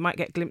feeling, and you might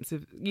get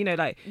glimpses of,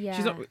 like Yeah.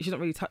 she's not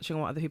really touching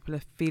on what other people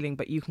are feeling,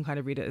 but you can kind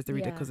of read it as the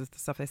reader Yeah. because of the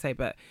stuff they say.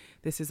 But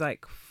this is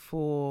like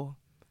 3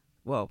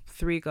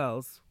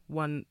 girls,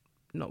 one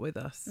not with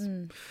us,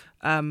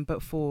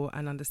 but 4,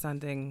 and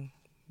understanding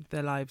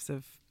the lives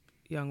of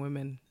young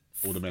women.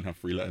 All the men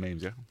have 3-letter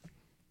names, yeah?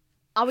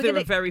 Are we There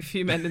going are very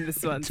few men in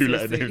this one.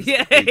 2-letter so names.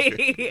 Yeah.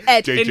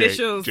 Ed. JJ,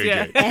 Initials, JJ.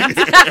 yeah.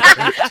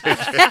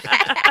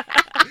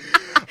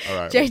 All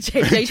right.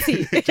 JT.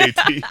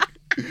 JT.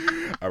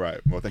 All right.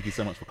 Well, thank you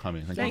so much for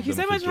coming. Thank you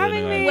so much for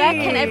joining having us. me. Where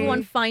can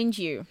everyone find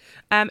you?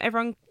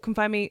 Everyone can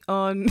find me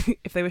on,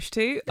 if they wish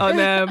to,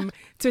 on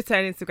Twitter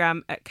and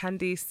Instagram at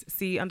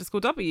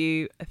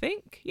CandiceC_W, I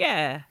think.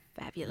 Yeah.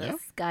 Fabulous. Yeah.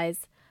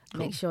 Guys, Cool.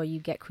 make sure you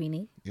get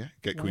Queenie. Yeah.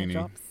 Get when it Queenie.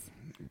 drops.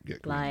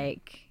 Get Queenie.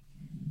 Like,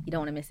 you don't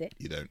want to miss it.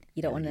 You don't.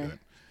 You don't want really to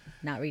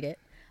not read it.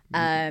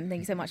 Thank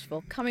you so much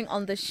for coming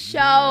on the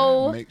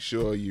show. Make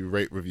sure you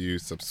rate, review,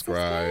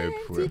 subscribe.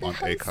 Subscribe, We're do on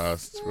the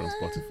Acast, we're on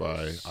whole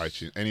Spotify,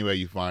 iTunes, anywhere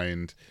you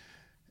find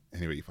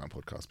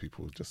podcasts.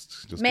 People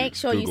just Make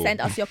sure you Google. send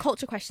us your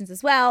culture questions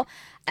as well.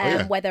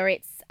 yeah. Whether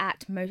it's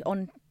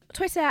on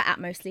Twitter at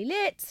Mostly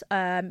Lit,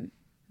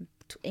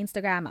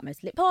 Instagram at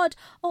Mostly Lit Pod,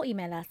 or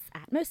email us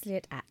at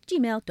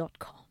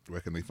mostlylit@gmail.com.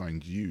 Where can they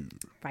find you?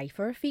 Right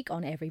for a feek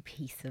on every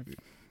piece of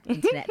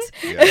internet.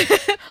 Yeah.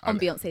 On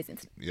Beyonce's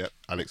internet. Yep.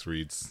 Alex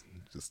Reeds.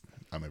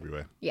 I'm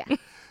everywhere. Yeah.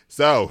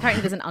 So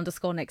Apparently there's an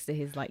underscore next to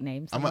his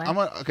name somewhere.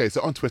 okay. So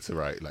on Twitter,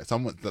 right? Like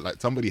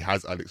somebody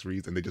has Alex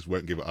Reeds and they just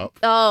won't give it up.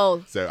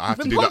 Oh. So I have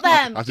to do report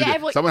that. them. I have to Get do-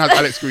 everyone- Someone has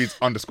Alex Reeds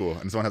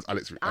 _ and someone has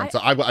Alex Reeds. So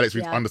I've got Alex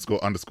Reeds yeah. _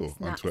 on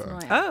Snaps Twitter.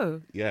 annoying.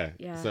 Oh. Yeah.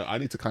 Yeah. So I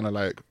need to kind of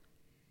like.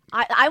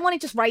 I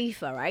wanted just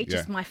Rafa, right?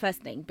 Just Yeah. my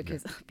first name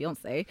because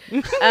Beyonce.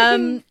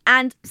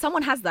 And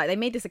someone has that. They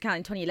made this account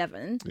in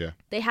 2011. Yeah.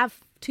 They have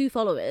 2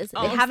 followers.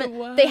 Oh, They it's haven't.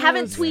 the They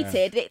haven't worst.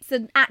 tweeted. It's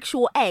an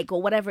actual egg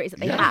or whatever it is that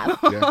they have.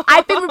 Yeah.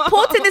 I've been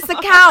reporting this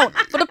account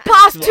for the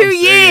past That's 2 what I'm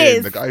saying.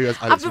 years. The guy who has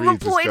I've Alex been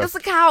Reeds is reporting this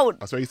just- account.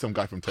 I saw he's some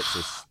guy from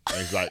Texas,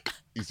 and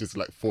he's just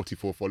like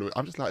 44 followers.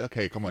 I'm just like,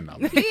 okay, come on now.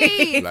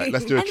 Please. Like,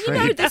 let's do a And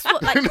trade. you know this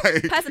what like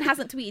Like- person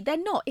hasn't tweeted. They're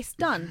not. It's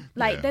done.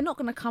 Like Yeah. they're not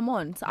gonna come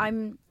on. So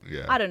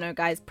Yeah. I don't know,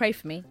 guys. Pray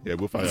for me. Yeah,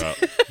 we'll find out.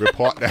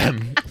 Report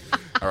them.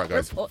 All right,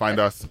 guys. Report Find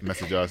them. us,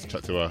 message us,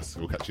 chat to us.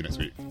 We'll catch you next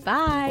week.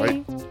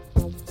 Bye.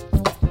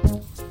 Bye.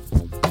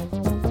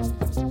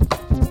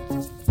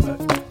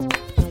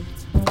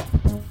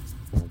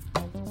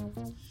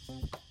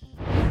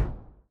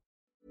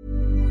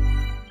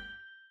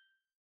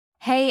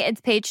 Hey, it's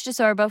Paige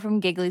DeSorbo from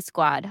Giggly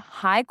Squad.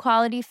 High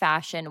quality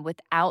fashion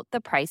without the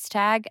price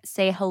tag.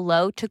 Say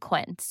hello to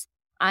Quince.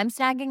 I'm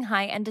snagging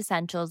high-end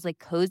essentials like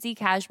cozy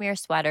cashmere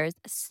sweaters,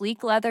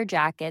 sleek leather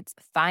jackets,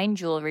 fine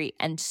jewelry,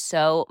 and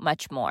so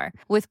much more.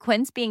 With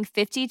Quince being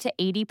 50 to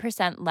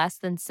 80% less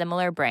than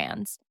similar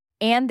brands.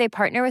 And they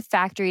partner with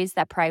factories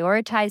that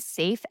prioritize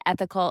safe,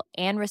 ethical,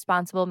 and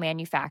responsible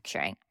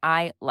manufacturing.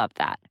 I love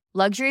that.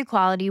 Luxury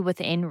quality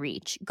within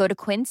reach. Go to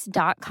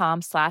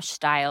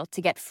quince.com/style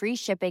to get free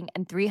shipping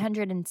and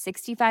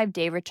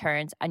 365-day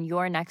returns on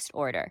your next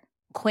order.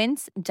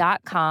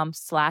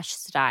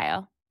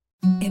 Quince.com/style.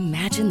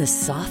 Imagine the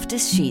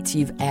softest sheets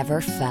you've ever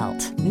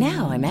felt.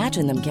 Now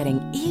imagine them getting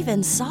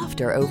even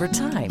softer over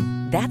time.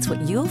 That's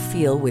what you'll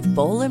feel with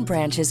Boll &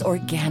 Branch's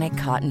organic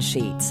cotton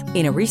sheets.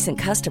 In a recent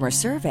customer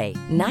survey,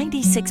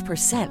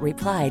 96%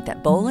 replied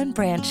that Boll &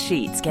 Branch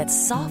sheets get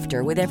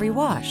softer with every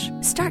wash.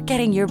 Start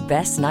getting your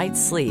best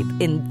night's sleep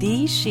in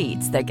these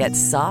sheets that get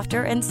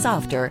softer and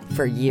softer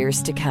for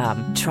years to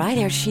come. Try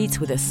their sheets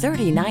with a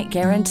 30-night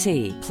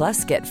guarantee.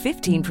 Plus, get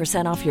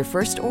 15% off your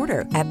first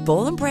order at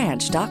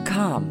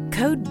bollandbranch.com.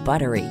 Code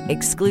BUTTERY.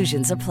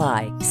 Exclusions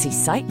apply. See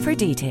site for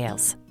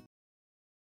details.